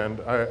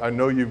understand. I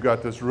know you've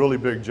got this really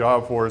big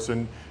job for us,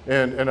 and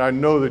I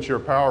know that you're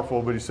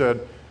powerful, but he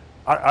said,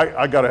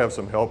 I got to have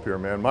some help here,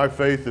 man. My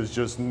faith is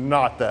just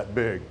not that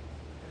big.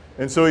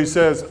 And so he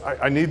says,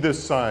 I need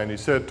this sign. He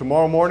said,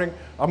 tomorrow morning,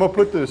 I'm going to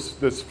put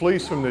this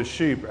fleece from this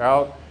sheep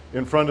out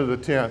in front of the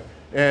tent.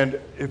 And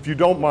if you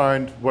don't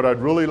mind, what I'd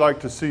really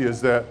like to see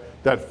is that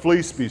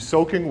fleece be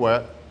soaking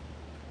wet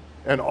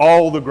and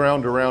all the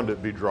ground around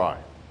it be dry.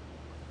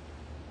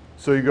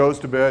 So he goes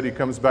to bed, he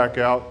comes back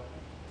out,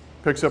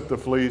 picks up the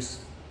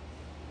fleece,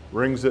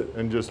 wrings it,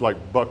 and just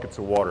like buckets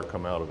of water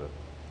come out of it.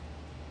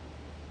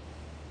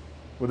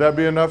 Would that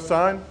be enough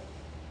sign?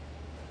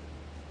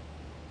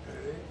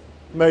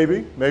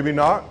 Maybe, maybe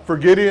not. For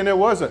Gideon, it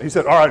wasn't. He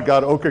said, all right,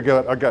 God, okay,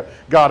 God,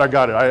 I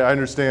got it. I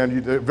understand. You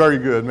did very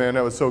good, man.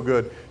 That was so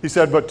good. He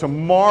said, but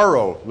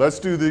tomorrow, let's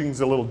do things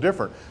a little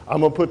different.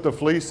 I'm going to put the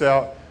fleece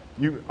out.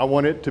 I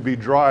want it to be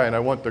dry, and I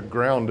want the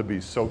ground to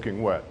be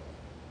soaking wet.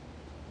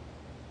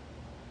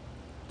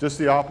 Just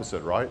the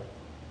opposite, right?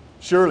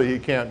 Surely he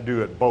can't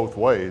do it both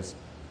ways.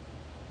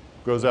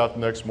 Goes out the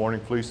next morning,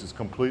 fleece is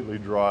completely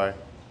dry,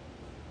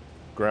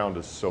 ground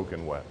is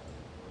soaking wet.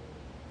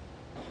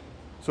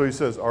 So he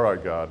says, all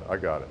right, God, I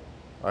got it.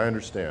 I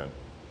understand.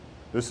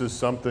 This is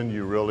something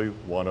you really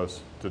want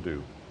us to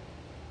do.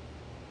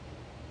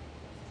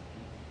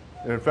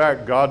 And in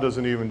fact, God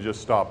doesn't even just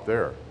stop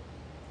there.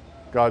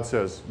 God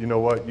says, you know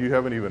what, you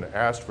haven't even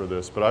asked for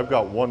this, but I've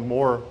got one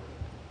more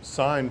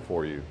sign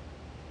for you.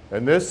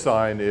 And this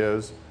sign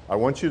is, I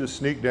want you to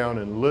sneak down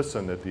and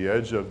listen at the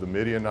edge of the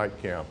Midianite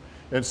camp.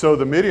 And so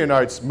the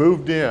Midianites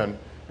moved in,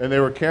 and they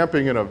were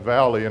camping in a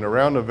valley, and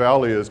around the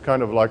valley is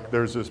kind of like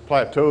there's this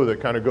plateau that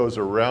kind of goes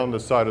around the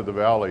side of the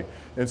valley.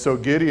 And so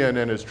Gideon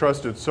and his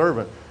trusted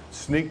servant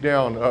sneak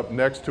down up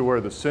next to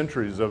where the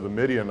sentries of the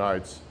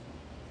Midianites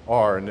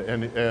are,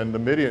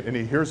 and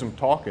he hears them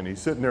talking.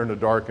 He's sitting there in the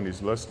dark and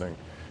he's listening.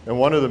 And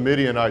one of the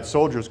Midianite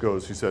soldiers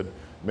goes, he said,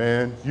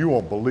 man, you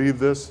won't believe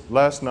this.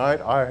 Last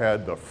night I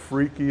had the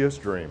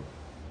freakiest dream.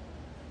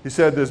 He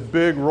said this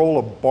big roll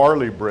of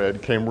barley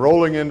bread came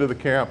rolling into the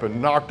camp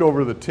and knocked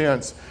over the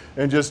tents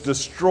and just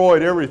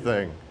destroyed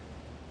everything.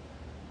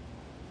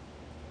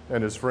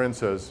 And his friend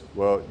says,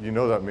 well, you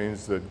know that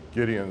means that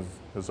Gideon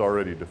has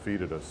already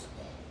defeated us.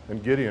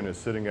 And Gideon is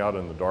sitting out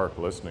in the dark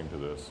listening to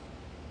this.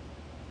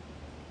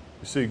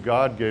 You see,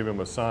 God gave him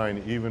a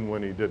sign even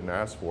when he didn't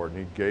ask for it, and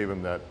he gave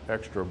him that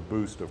extra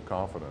boost of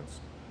confidence.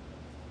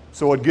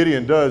 So what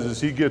Gideon does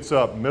is he gets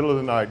up, middle of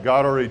the night.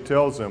 God already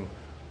tells him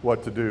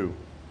what to do.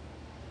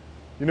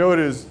 You know what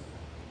his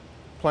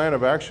plan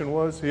of action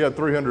was? He had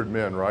 300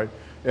 men, right?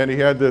 And he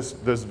had this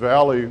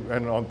valley,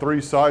 and on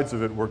 3 sides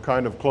of it were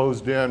kind of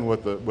closed in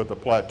with a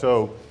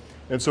plateau.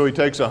 And so he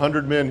takes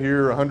 100 men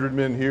here, 100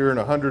 men here, and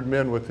 100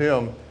 men with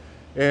him,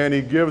 and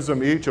he gives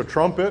them each a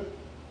trumpet,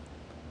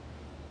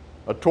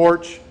 a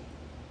torch,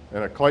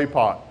 and a clay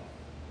pot.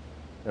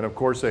 And of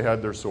course they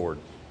had their sword.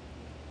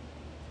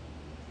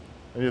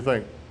 And you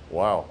think,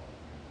 wow.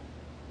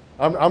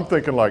 I'm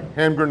thinking like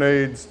hand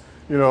grenades,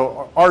 you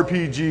know,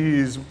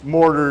 RPGs,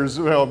 mortars,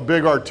 you know,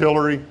 big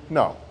artillery.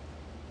 No.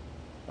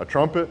 A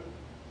trumpet,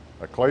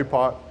 a clay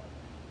pot,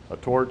 a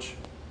torch,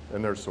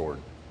 and their sword.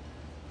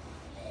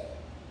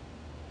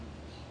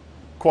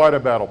 Quite a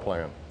battle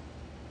plan,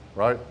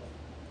 right?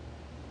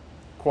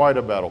 Quite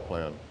a battle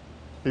plan.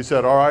 He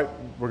said, all right,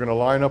 we're going to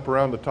line up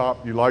around the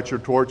top. You light your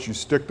torch, you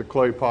stick the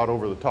clay pot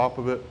over the top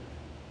of it.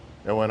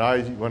 And when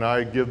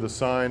I give the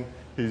sign,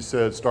 he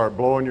said, start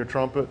blowing your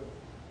trumpet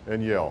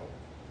and yell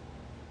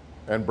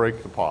and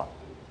break the pot.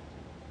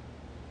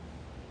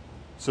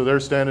 So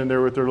they're standing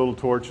there with their little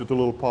torch with the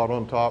little pot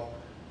on top,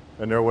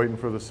 and they're waiting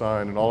for the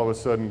sign. And all of a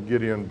sudden,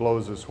 Gideon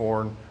blows his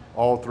horn.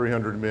 All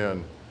 300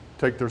 men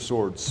take their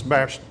swords,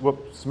 smash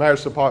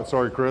the pot,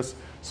 sorry, Chris,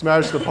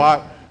 smash the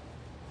pot,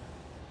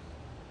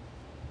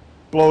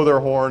 blow their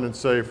horn and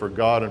say, for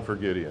God and for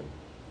Gideon.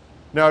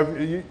 Now,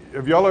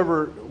 have y'all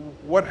ever,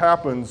 what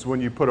happens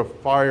when you put a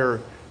fire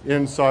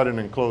inside an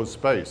enclosed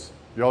space?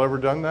 Y'all ever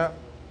done that?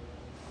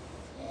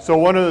 So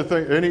one of the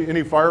things,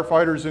 any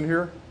firefighters in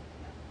here?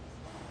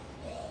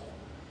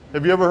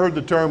 Have you ever heard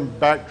the term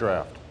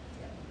backdraft?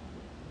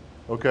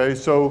 Okay,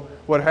 so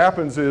what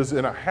happens is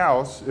in a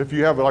house, if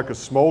you have like a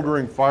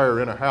smoldering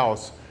fire in a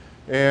house,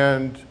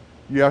 and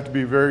you have to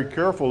be very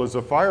careful as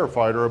a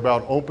firefighter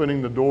about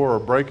opening the door or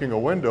breaking a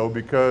window,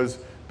 because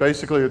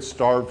basically it's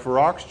starved for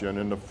oxygen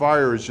and the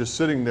fire is just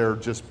sitting there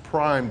just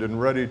primed and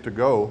ready to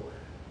go,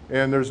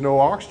 and there's no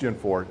oxygen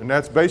for it. And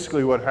that's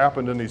basically what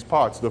happened in these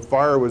pots. The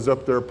fire was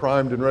up there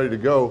primed and ready to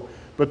go,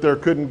 but there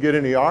couldn't get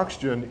any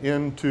oxygen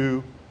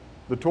into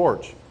the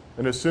torch.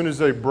 And as soon as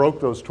they broke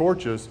those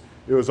torches,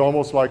 it was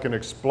almost like an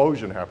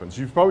explosion happens.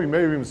 You've probably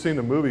may have even seen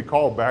the movie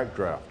called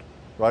Backdraft,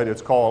 right?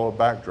 It's called a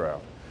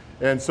backdraft.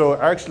 And so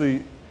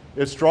actually,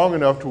 it's strong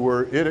enough to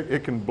where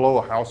it can blow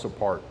a house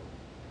apart.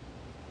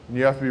 And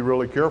you have to be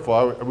really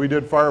careful. We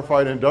did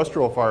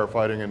industrial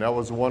firefighting, and that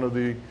was one of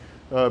the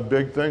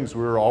big things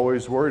we were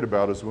always worried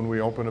about is when we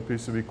open a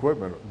piece of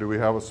equipment, do we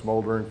have a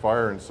smoldering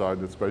fire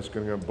inside that's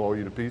basically going to blow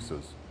you to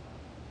pieces,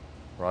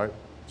 right?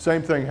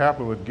 Same thing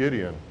happened with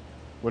Gideon.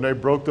 When they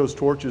broke those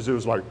torches, it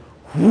was like,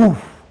 whoosh!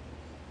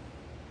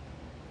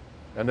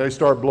 And they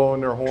start blowing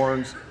their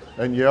horns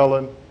and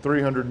yelling,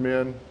 300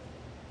 men.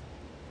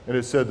 And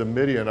it said the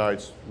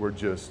Midianites were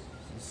just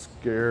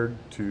scared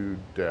to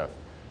death.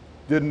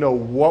 Didn't know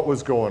what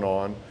was going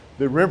on.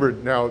 They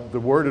remembered, now the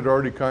word had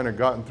already kind of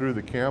gotten through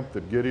the camp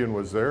that Gideon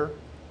was there.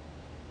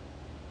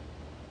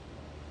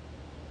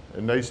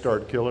 And they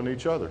start killing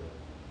each other.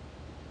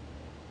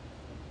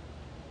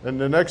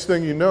 And the next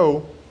thing you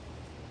know,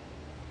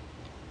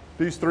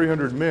 these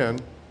 300 men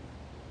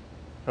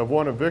have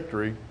won a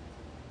victory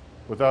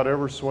without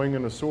ever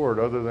swinging a sword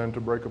other than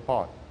to break a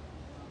pot.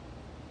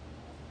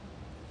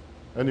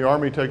 And the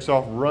army takes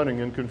off running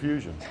in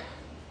confusion.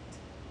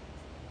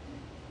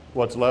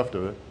 What's left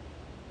of it.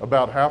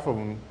 About half of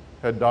them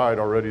had died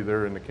already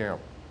there in the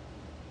camp.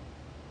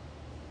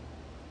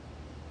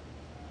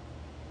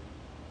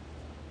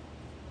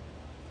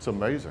 It's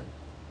amazing.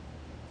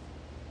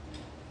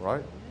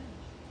 Right?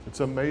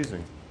 It's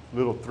amazing.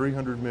 Little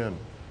 300 men.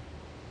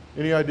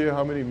 Any idea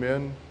how many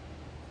men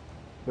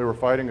they were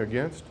fighting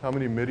against? How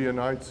many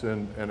Midianites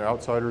and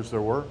outsiders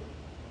there were?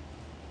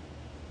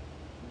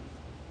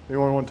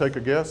 Anyone want to take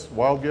a guess?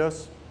 Wild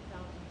guess?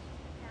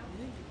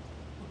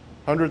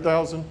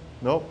 100,000?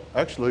 Nope,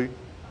 actually,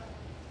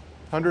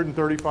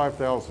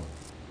 135,000.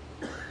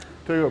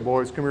 Tell you what,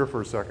 boys, come here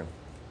for a second.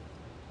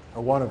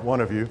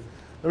 One of you.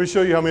 Let me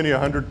show you how many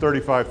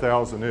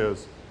 135,000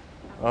 is.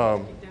 Yeah,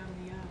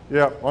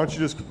 why don't you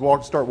just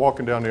start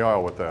walking down the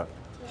aisle with that?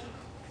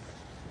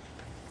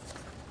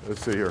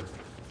 Let's see here.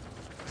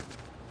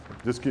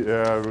 Let's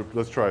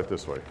try it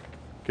this way.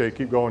 Okay,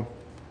 keep going.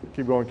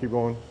 Keep going, keep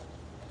going.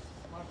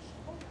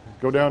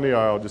 Go down the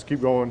aisle. Just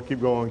keep going,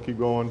 keep going, keep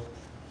going.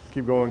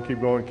 Keep going, keep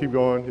going, keep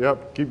going.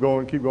 Yep, keep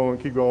going, keep going,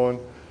 keep going.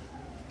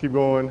 Keep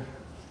going.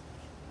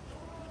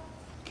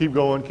 Keep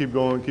going, keep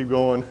going, keep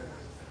going.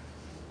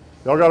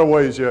 Y'all got a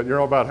ways yet. You're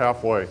about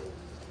halfway.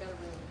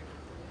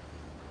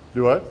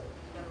 Do what?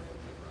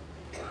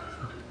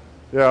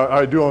 Yeah,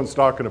 I do own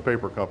stock in a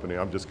paper company.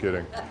 I'm just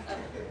kidding.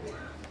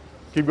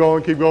 Keep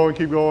going, keep going,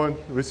 keep going.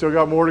 We still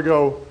got more to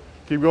go.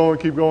 Keep going,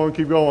 keep going,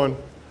 keep going.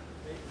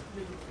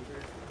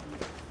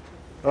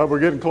 Oh, we're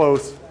getting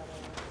close.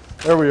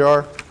 There we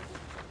are.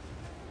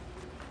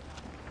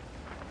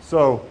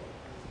 So,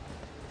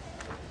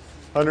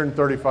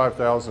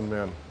 135,000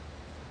 men.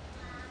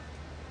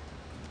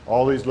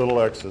 All these little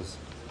X's.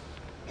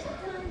 Did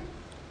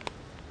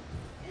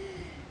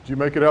you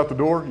make it out the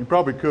door? You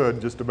probably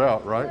could, just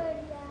about, right? Yeah.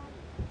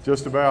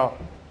 Just about.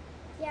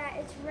 Yeah,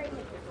 it's right.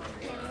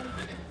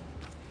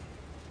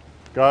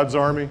 God's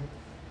army,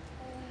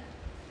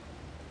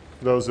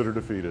 those that are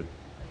defeated.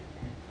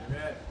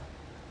 Amen.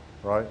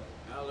 Right?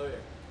 Hallelujah.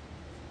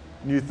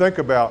 And you think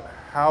about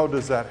how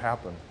does that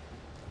happen?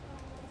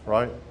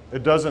 Right?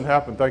 It doesn't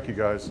happen, thank you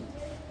guys.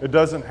 It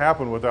doesn't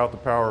happen without the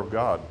power of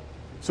God.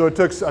 So it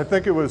took, I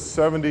think it was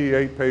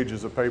 78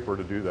 pages of paper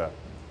to do that.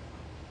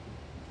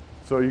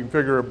 So you can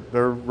figure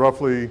they're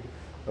roughly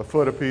a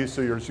foot apiece,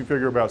 so you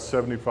figure about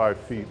 75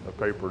 feet of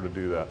paper to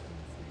do that,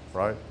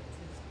 right?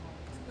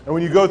 And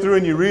when you go through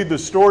and you read the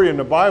story in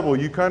the Bible,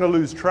 you kind of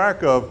lose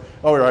track of,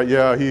 oh, right,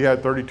 yeah, he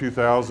had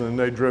 32,000,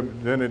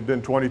 and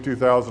then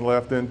 22,000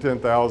 left, then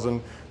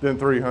 10,000, then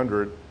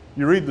 300.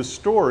 You read the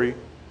story,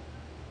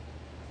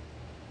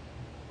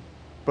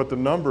 but the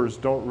numbers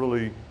don't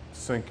really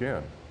sink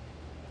in.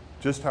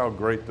 Just how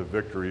great the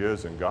victory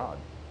is in God.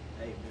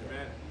 Amen.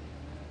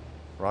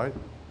 Right?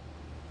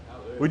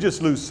 Hallelujah. We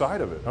just lose sight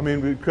of it. I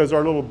mean, because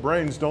our little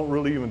brains don't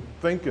really even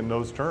think in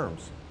those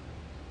terms.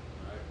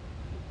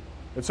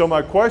 And so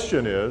my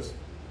question is,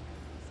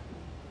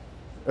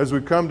 as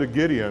we come to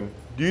Gideon,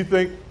 do you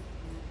think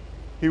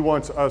he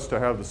wants us to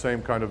have the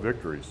same kind of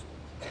victories?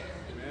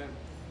 Amen.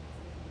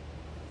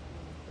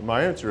 And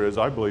my answer is,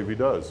 I believe he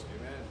does.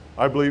 Amen.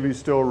 I believe he's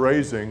still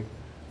raising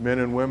men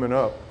and women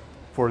up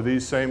for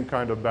these same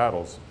kind of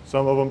battles.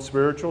 Some of them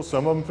spiritual,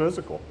 some of them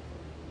physical.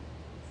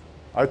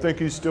 I think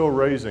he's still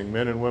raising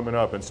men and women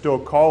up and still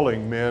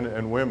calling men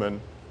and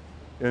women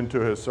into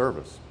his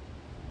service.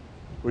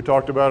 We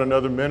talked about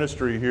another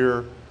ministry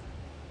here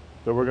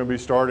that we're going to be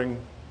starting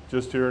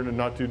just here in the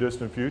not too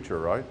distant future,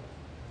 right?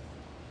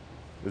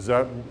 Is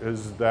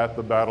that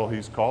the battle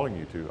he's calling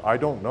you to? I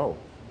don't know.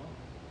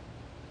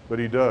 But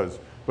he does.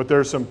 But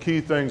there's some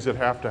key things that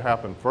have to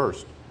happen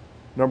first.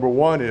 Number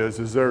one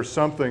is there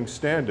something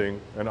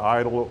standing, an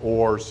idol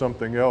or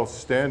something else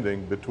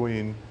standing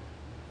between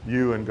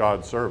you and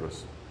God's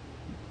service?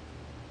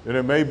 And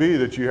it may be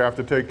that you have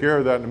to take care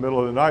of that in the middle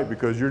of the night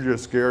because you're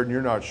just scared and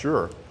you're not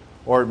sure.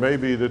 Or it may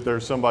be that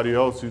there's somebody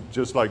else who,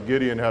 just like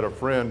Gideon had a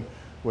friend,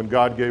 when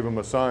God gave him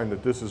a sign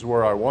that this is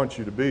where I want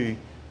you to be,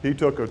 he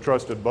took a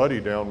trusted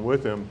buddy down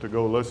with him to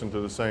go listen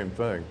to the same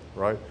thing,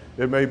 right?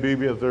 It may be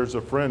that there's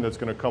a friend that's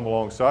going to come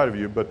alongside of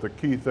you, but the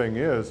key thing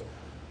is,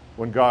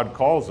 when God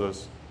calls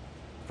us,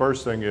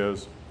 first thing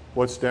is,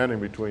 what's standing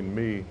between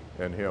me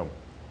and him?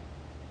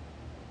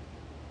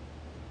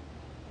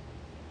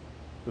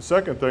 The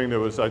second thing that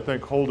was, I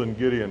think, holding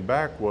Gideon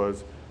back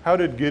was, how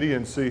did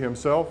Gideon see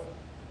himself?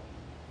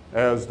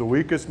 As the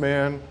weakest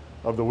man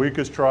of the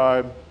weakest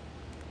tribe,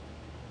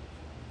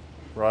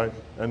 right?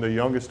 And the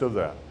youngest of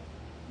that.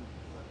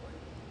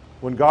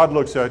 When God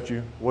looks at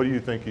you, what do you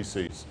think he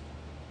sees?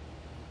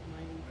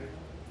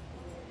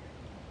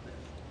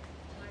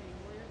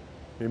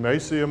 He may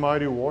see a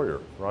mighty warrior,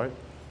 right?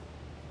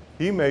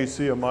 He may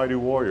see a mighty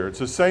warrior. It's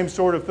the same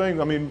sort of thing.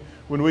 I mean,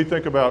 when we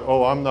think about,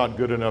 oh, I'm not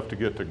good enough to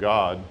get to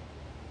God,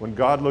 when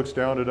God looks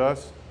down at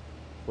us,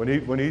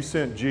 when he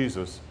sent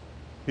Jesus,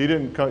 he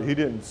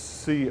didn't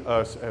see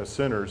us as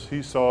sinners.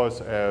 He saw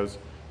us as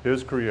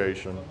his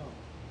creation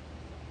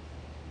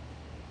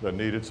that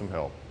needed some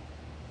help.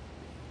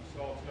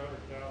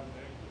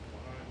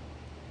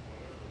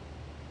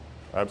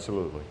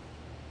 Absolutely.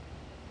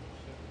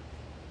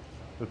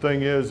 The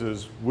thing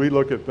is we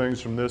look at things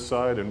from this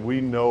side and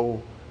we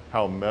know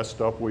how messed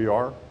up we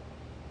are.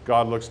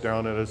 God looks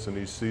down at us and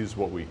he sees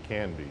what we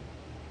can be.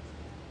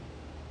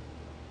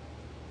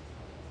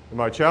 And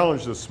my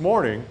challenge this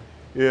morning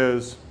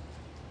is,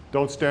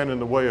 don't stand in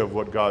the way of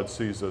what God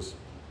sees us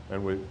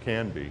and we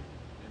can be.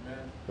 Amen.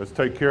 Let's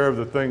take care of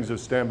the things that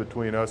stand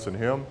between us and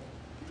him.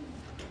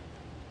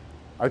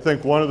 I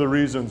think one of the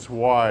reasons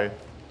why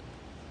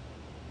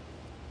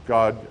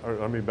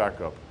let me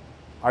back up.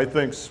 I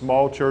think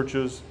small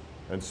churches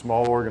and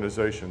small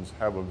organizations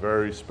have a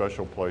very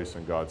special place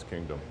in God's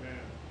kingdom.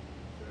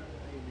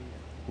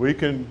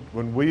 Amen.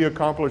 When we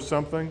accomplish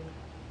something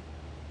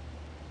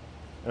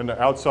and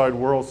the outside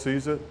world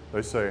sees it,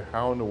 they say,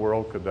 how in the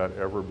world could that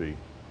ever be?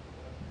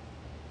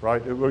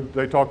 Right?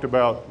 They talked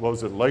about, what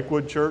was it,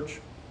 Lakewood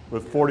Church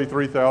with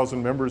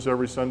 43,000 members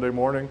every Sunday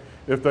morning.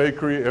 If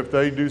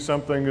they do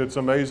something that's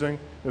amazing,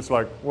 it's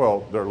like,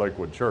 well, they're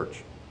Lakewood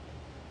Church.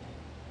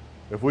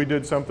 If we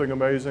did something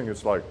amazing,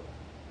 it's like,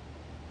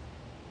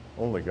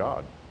 only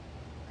God.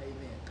 Amen.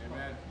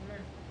 Amen.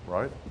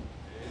 Right?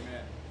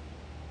 Amen.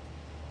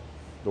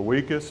 The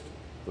weakest,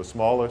 the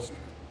smallest,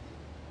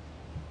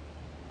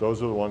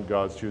 those are the ones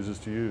God chooses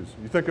to use.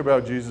 You think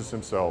about Jesus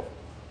himself,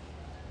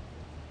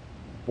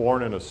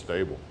 born in a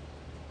stable.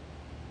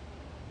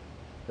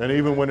 And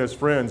even when his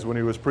friends, when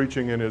he was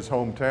preaching in his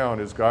hometown,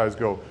 his guys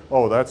go,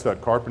 oh, that's that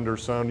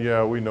carpenter's son?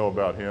 Yeah, we know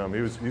about him.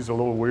 He's a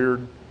little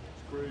weird.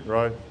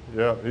 Right?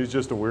 Yeah, he's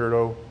just a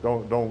weirdo.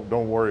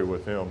 Don't worry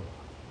with him.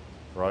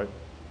 Right?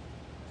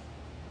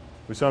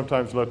 We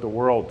sometimes let the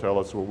world tell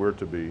us what we're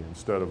to be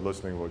instead of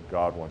listening to what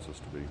God wants us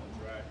to be.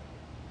 Right.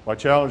 My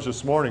challenge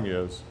this morning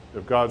is,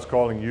 if God's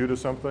calling you to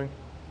something,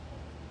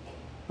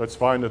 let's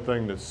find the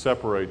thing that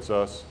separates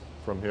us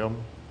from him.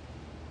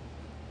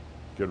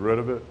 Get rid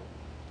of it.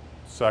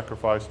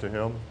 Sacrifice to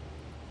him.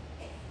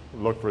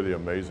 Look for the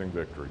amazing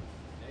victory.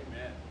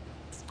 Amen.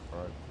 All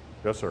right.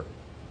 Yes, sir.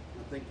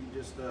 I think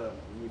you just,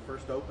 when you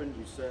first opened,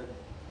 you said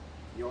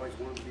you always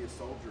wanted to be a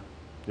soldier.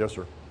 Yes,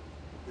 sir.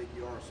 I think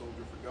you are a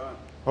soldier for God,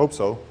 Hope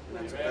so. and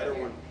that's a better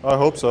one. I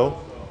hope so.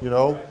 You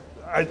know,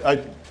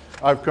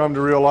 I've come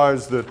to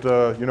realize that,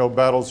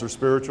 battles are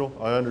spiritual.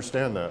 I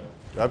understand that.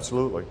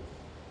 Absolutely.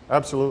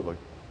 Absolutely.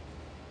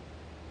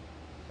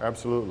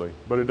 Absolutely.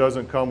 But it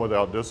doesn't come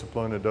without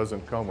discipline. It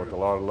doesn't come with a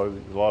lot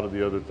of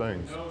the other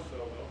things. No, so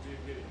don't be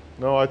a giddy.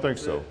 No, I think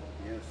so.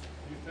 Yes.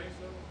 You think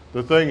so?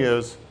 The thing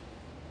is,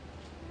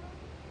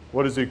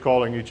 what is he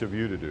calling each of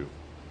you to do?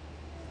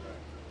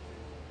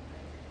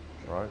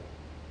 All right?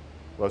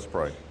 Let's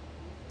pray.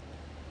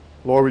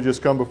 Lord, we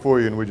just come before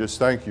you and we just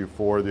thank you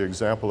for the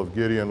example of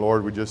Gideon.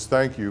 Lord, we just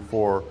thank you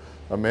for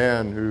a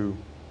man who,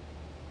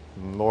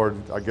 Lord,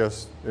 I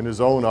guess in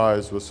his own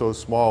eyes was so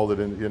small that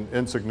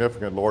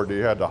insignificant, Lord, that he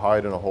had to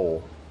hide in a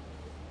hole.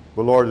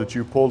 But Lord, that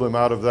you pulled him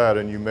out of that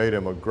and you made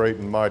him a great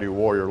and mighty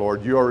warrior.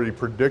 Lord, you already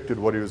predicted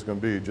what he was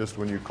going to be just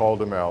when you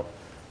called him out.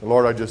 And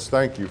Lord, I just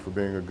thank you for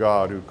being a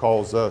God who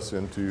calls us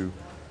into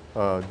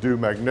do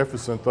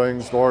magnificent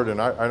things, Lord.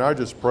 And I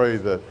just pray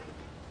that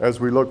as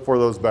we look for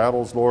those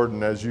battles, Lord,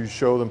 and as you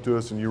show them to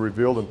us and you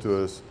reveal them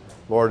to us,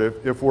 Lord,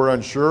 if we're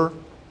unsure,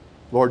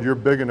 Lord, you're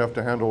big enough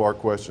to handle our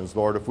questions.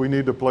 Lord, if we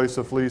need to place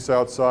a fleece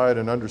outside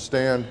and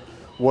understand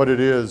what it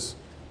is,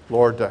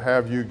 Lord, to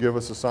have you give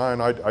us a sign,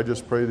 I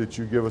just pray that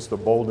you give us the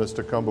boldness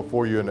to come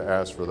before you and to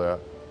ask for that.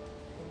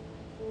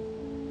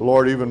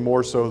 Lord, even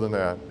more so than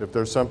that, if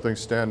there's something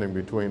standing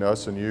between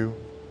us and you,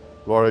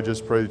 Lord, I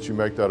just pray that you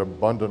make that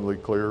abundantly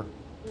clear.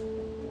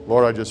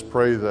 Lord, I just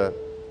pray that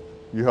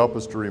you help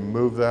us to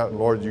remove that. And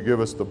Lord, you give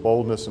us the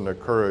boldness and the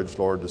courage,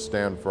 Lord, to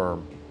stand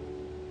firm.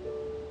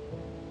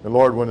 And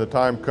Lord, when the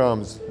time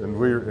comes and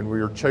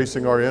we are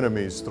chasing our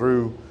enemies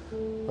through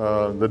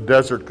the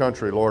desert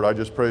country, Lord, I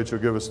just pray that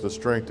you'll give us the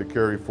strength to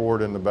carry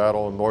forward in the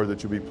battle. And Lord,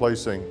 that you'll be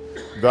placing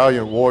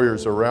valiant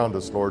warriors around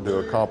us, Lord, to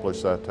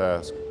accomplish that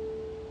task.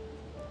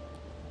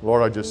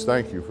 Lord, I just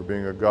thank you for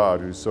being a God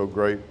who's so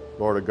great.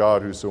 Lord, a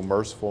God who's so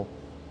merciful.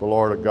 But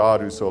Lord, a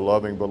God who's so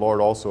loving. But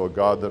Lord, also a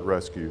God that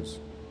rescues.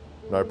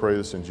 And I pray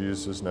this in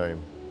Jesus' name.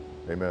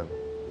 Amen.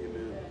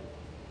 Amen.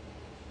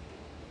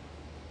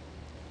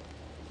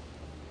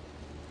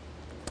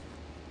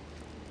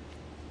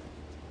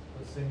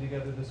 Let's sing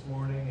together this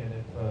morning, and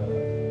if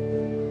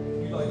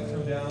you'd like to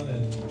come down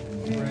and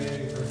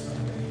pray for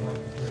something that you'd like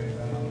to pray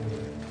about, or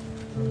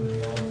come to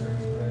the altar and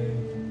pray,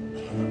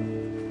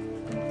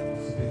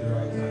 this would be the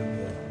right time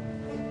for that.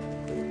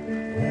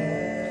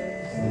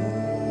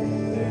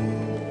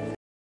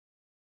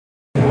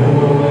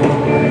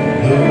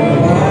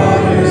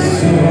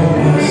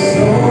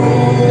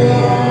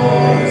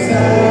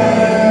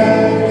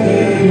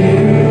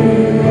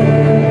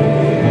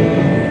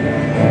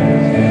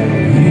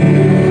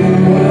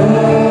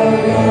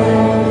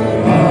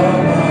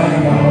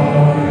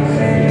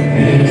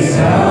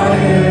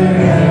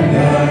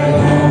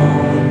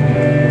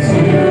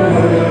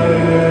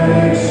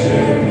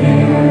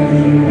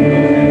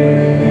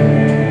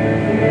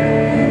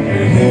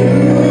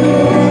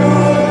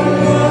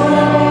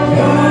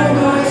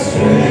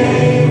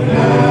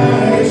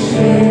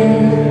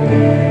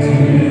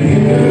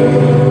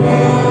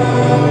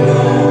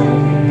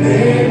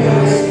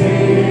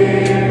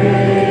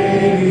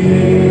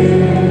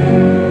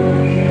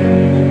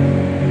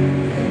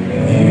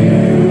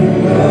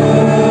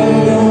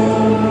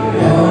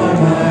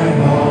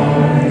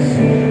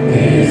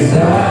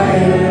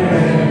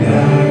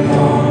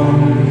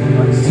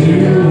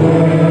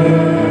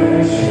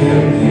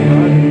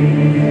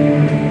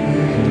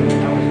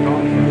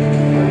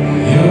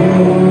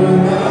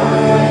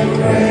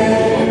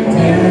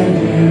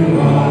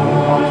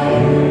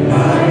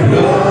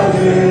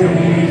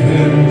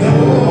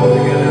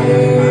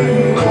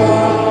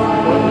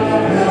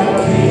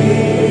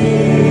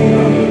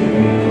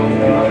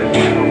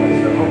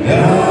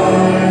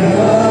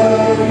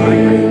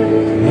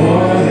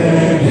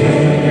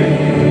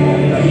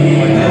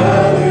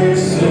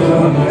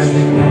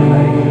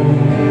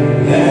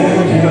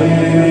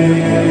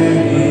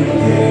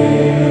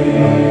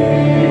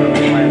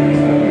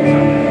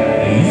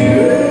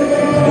 You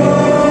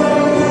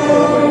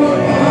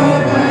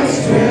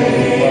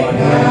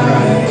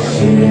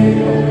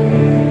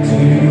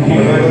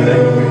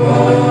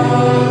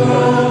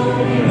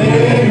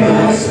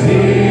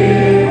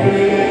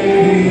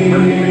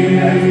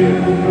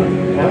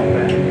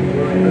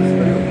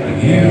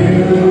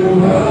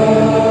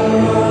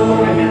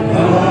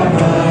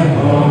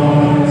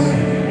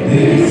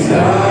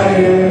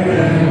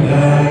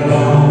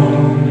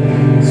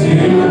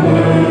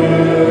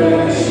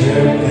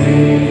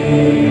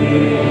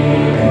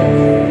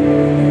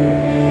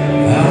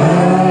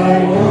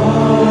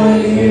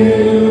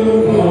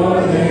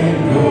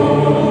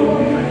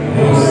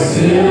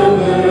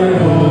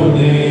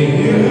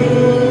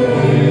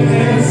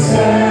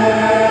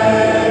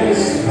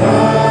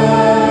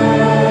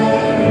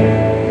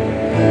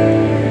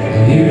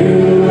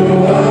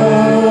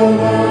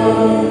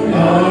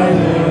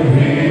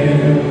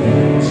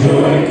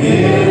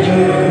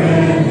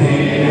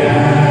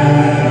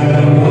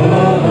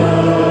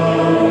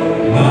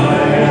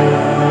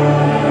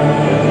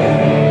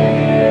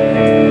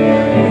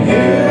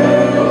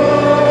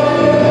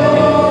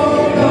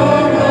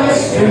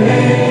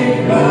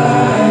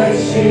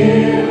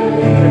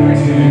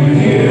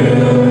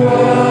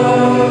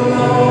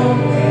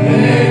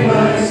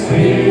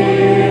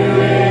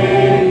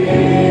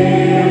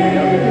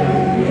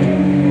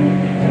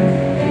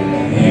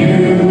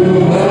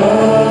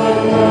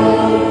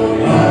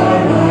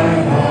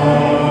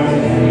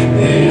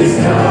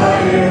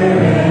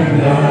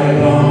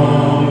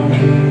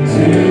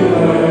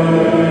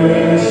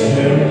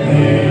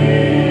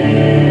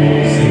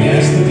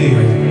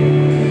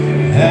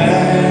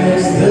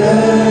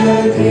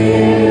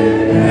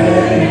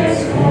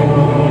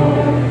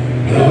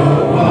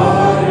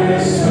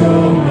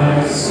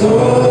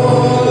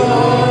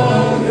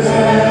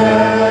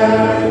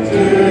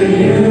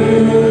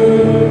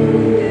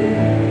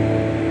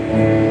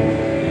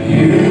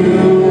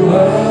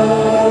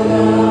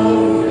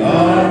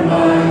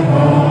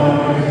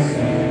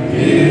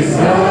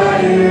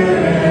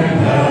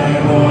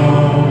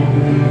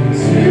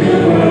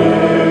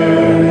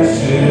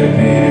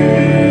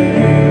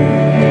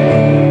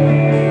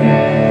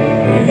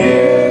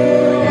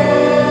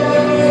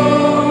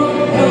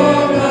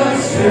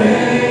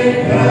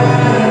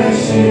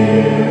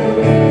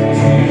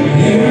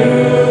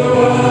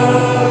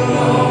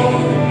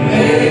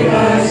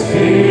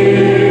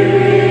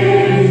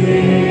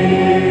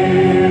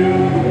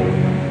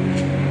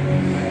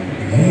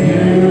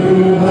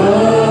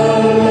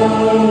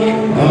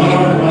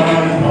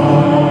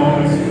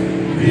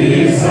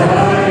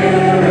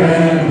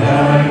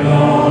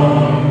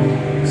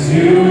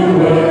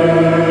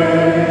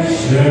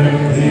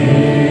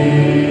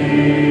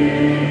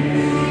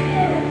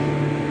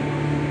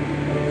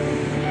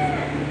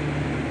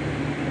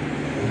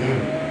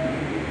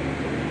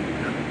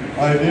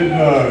I did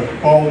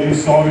call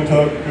East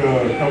Saugatuck,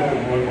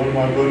 one of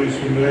my buddies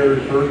from there,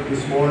 Kurt,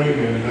 this morning,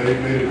 and they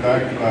made it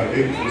back about 8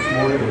 this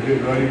morning. We're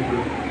getting ready for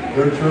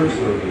their church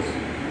service.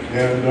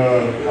 And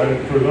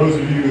for those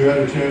of you who had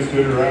a chance to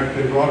interact,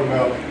 they brought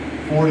about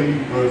 40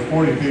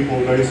 people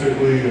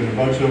basically, and a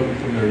bunch of them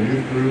from their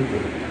youth group.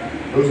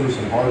 And those are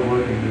some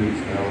hard-working dudes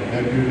now,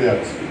 and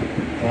dudettes.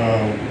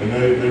 And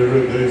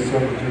they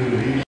suffer through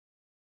the heat.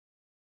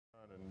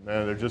 And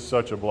man, they're just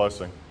such a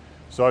blessing.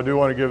 So I do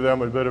want to give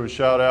them a bit of a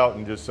shout out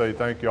and just say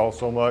thank you all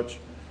so much.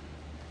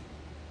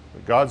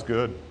 God's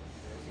good.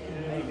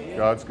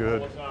 God's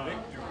good.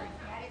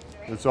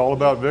 It's all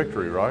about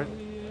victory, right?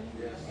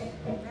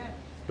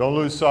 Don't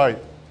lose sight.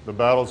 The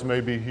battles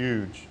may be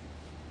huge.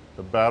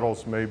 The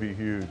battles may be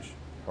huge.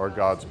 Our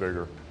God's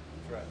bigger.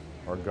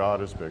 Our God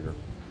is bigger.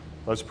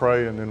 Let's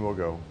pray and then we'll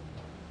go.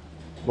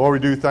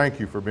 Lord, we do thank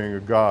you for being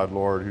a God,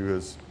 Lord, who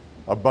is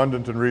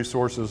abundant in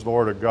resources,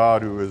 Lord, a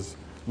God who is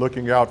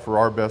looking out for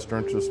our best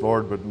interests,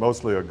 Lord, but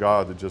mostly a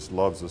God that just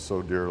loves us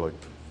so dearly.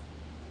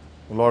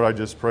 And Lord, I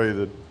just pray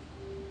that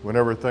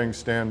whenever things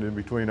stand in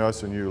between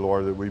us and you,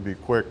 Lord, that we be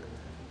quick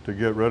to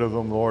get rid of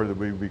them, Lord, that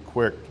we be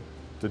quick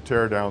to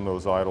tear down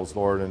those idols,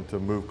 Lord, and to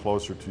move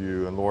closer to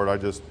you. And Lord, I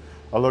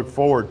look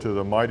forward to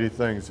the mighty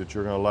things that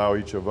you're going to allow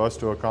each of us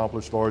to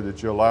accomplish, Lord,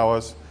 that you allow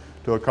us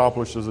to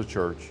accomplish as a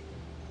church.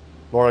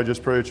 Lord, I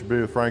just pray that you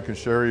be with Frank and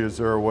Sherry as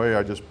they're away.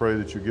 I just pray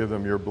that you give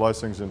them your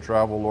blessings in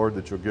travel, Lord,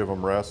 that you'll give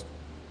them rest.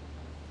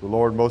 But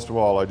Lord, most of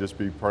all, I just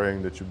be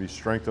praying that you be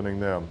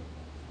strengthening them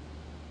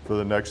for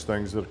the next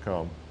things that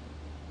come.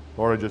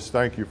 Lord, I just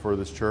thank you for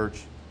this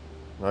church,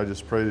 and I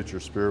just pray that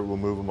your Spirit will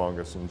move among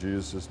us. In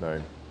Jesus'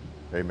 name,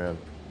 amen.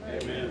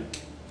 Amen.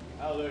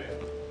 Hallelujah.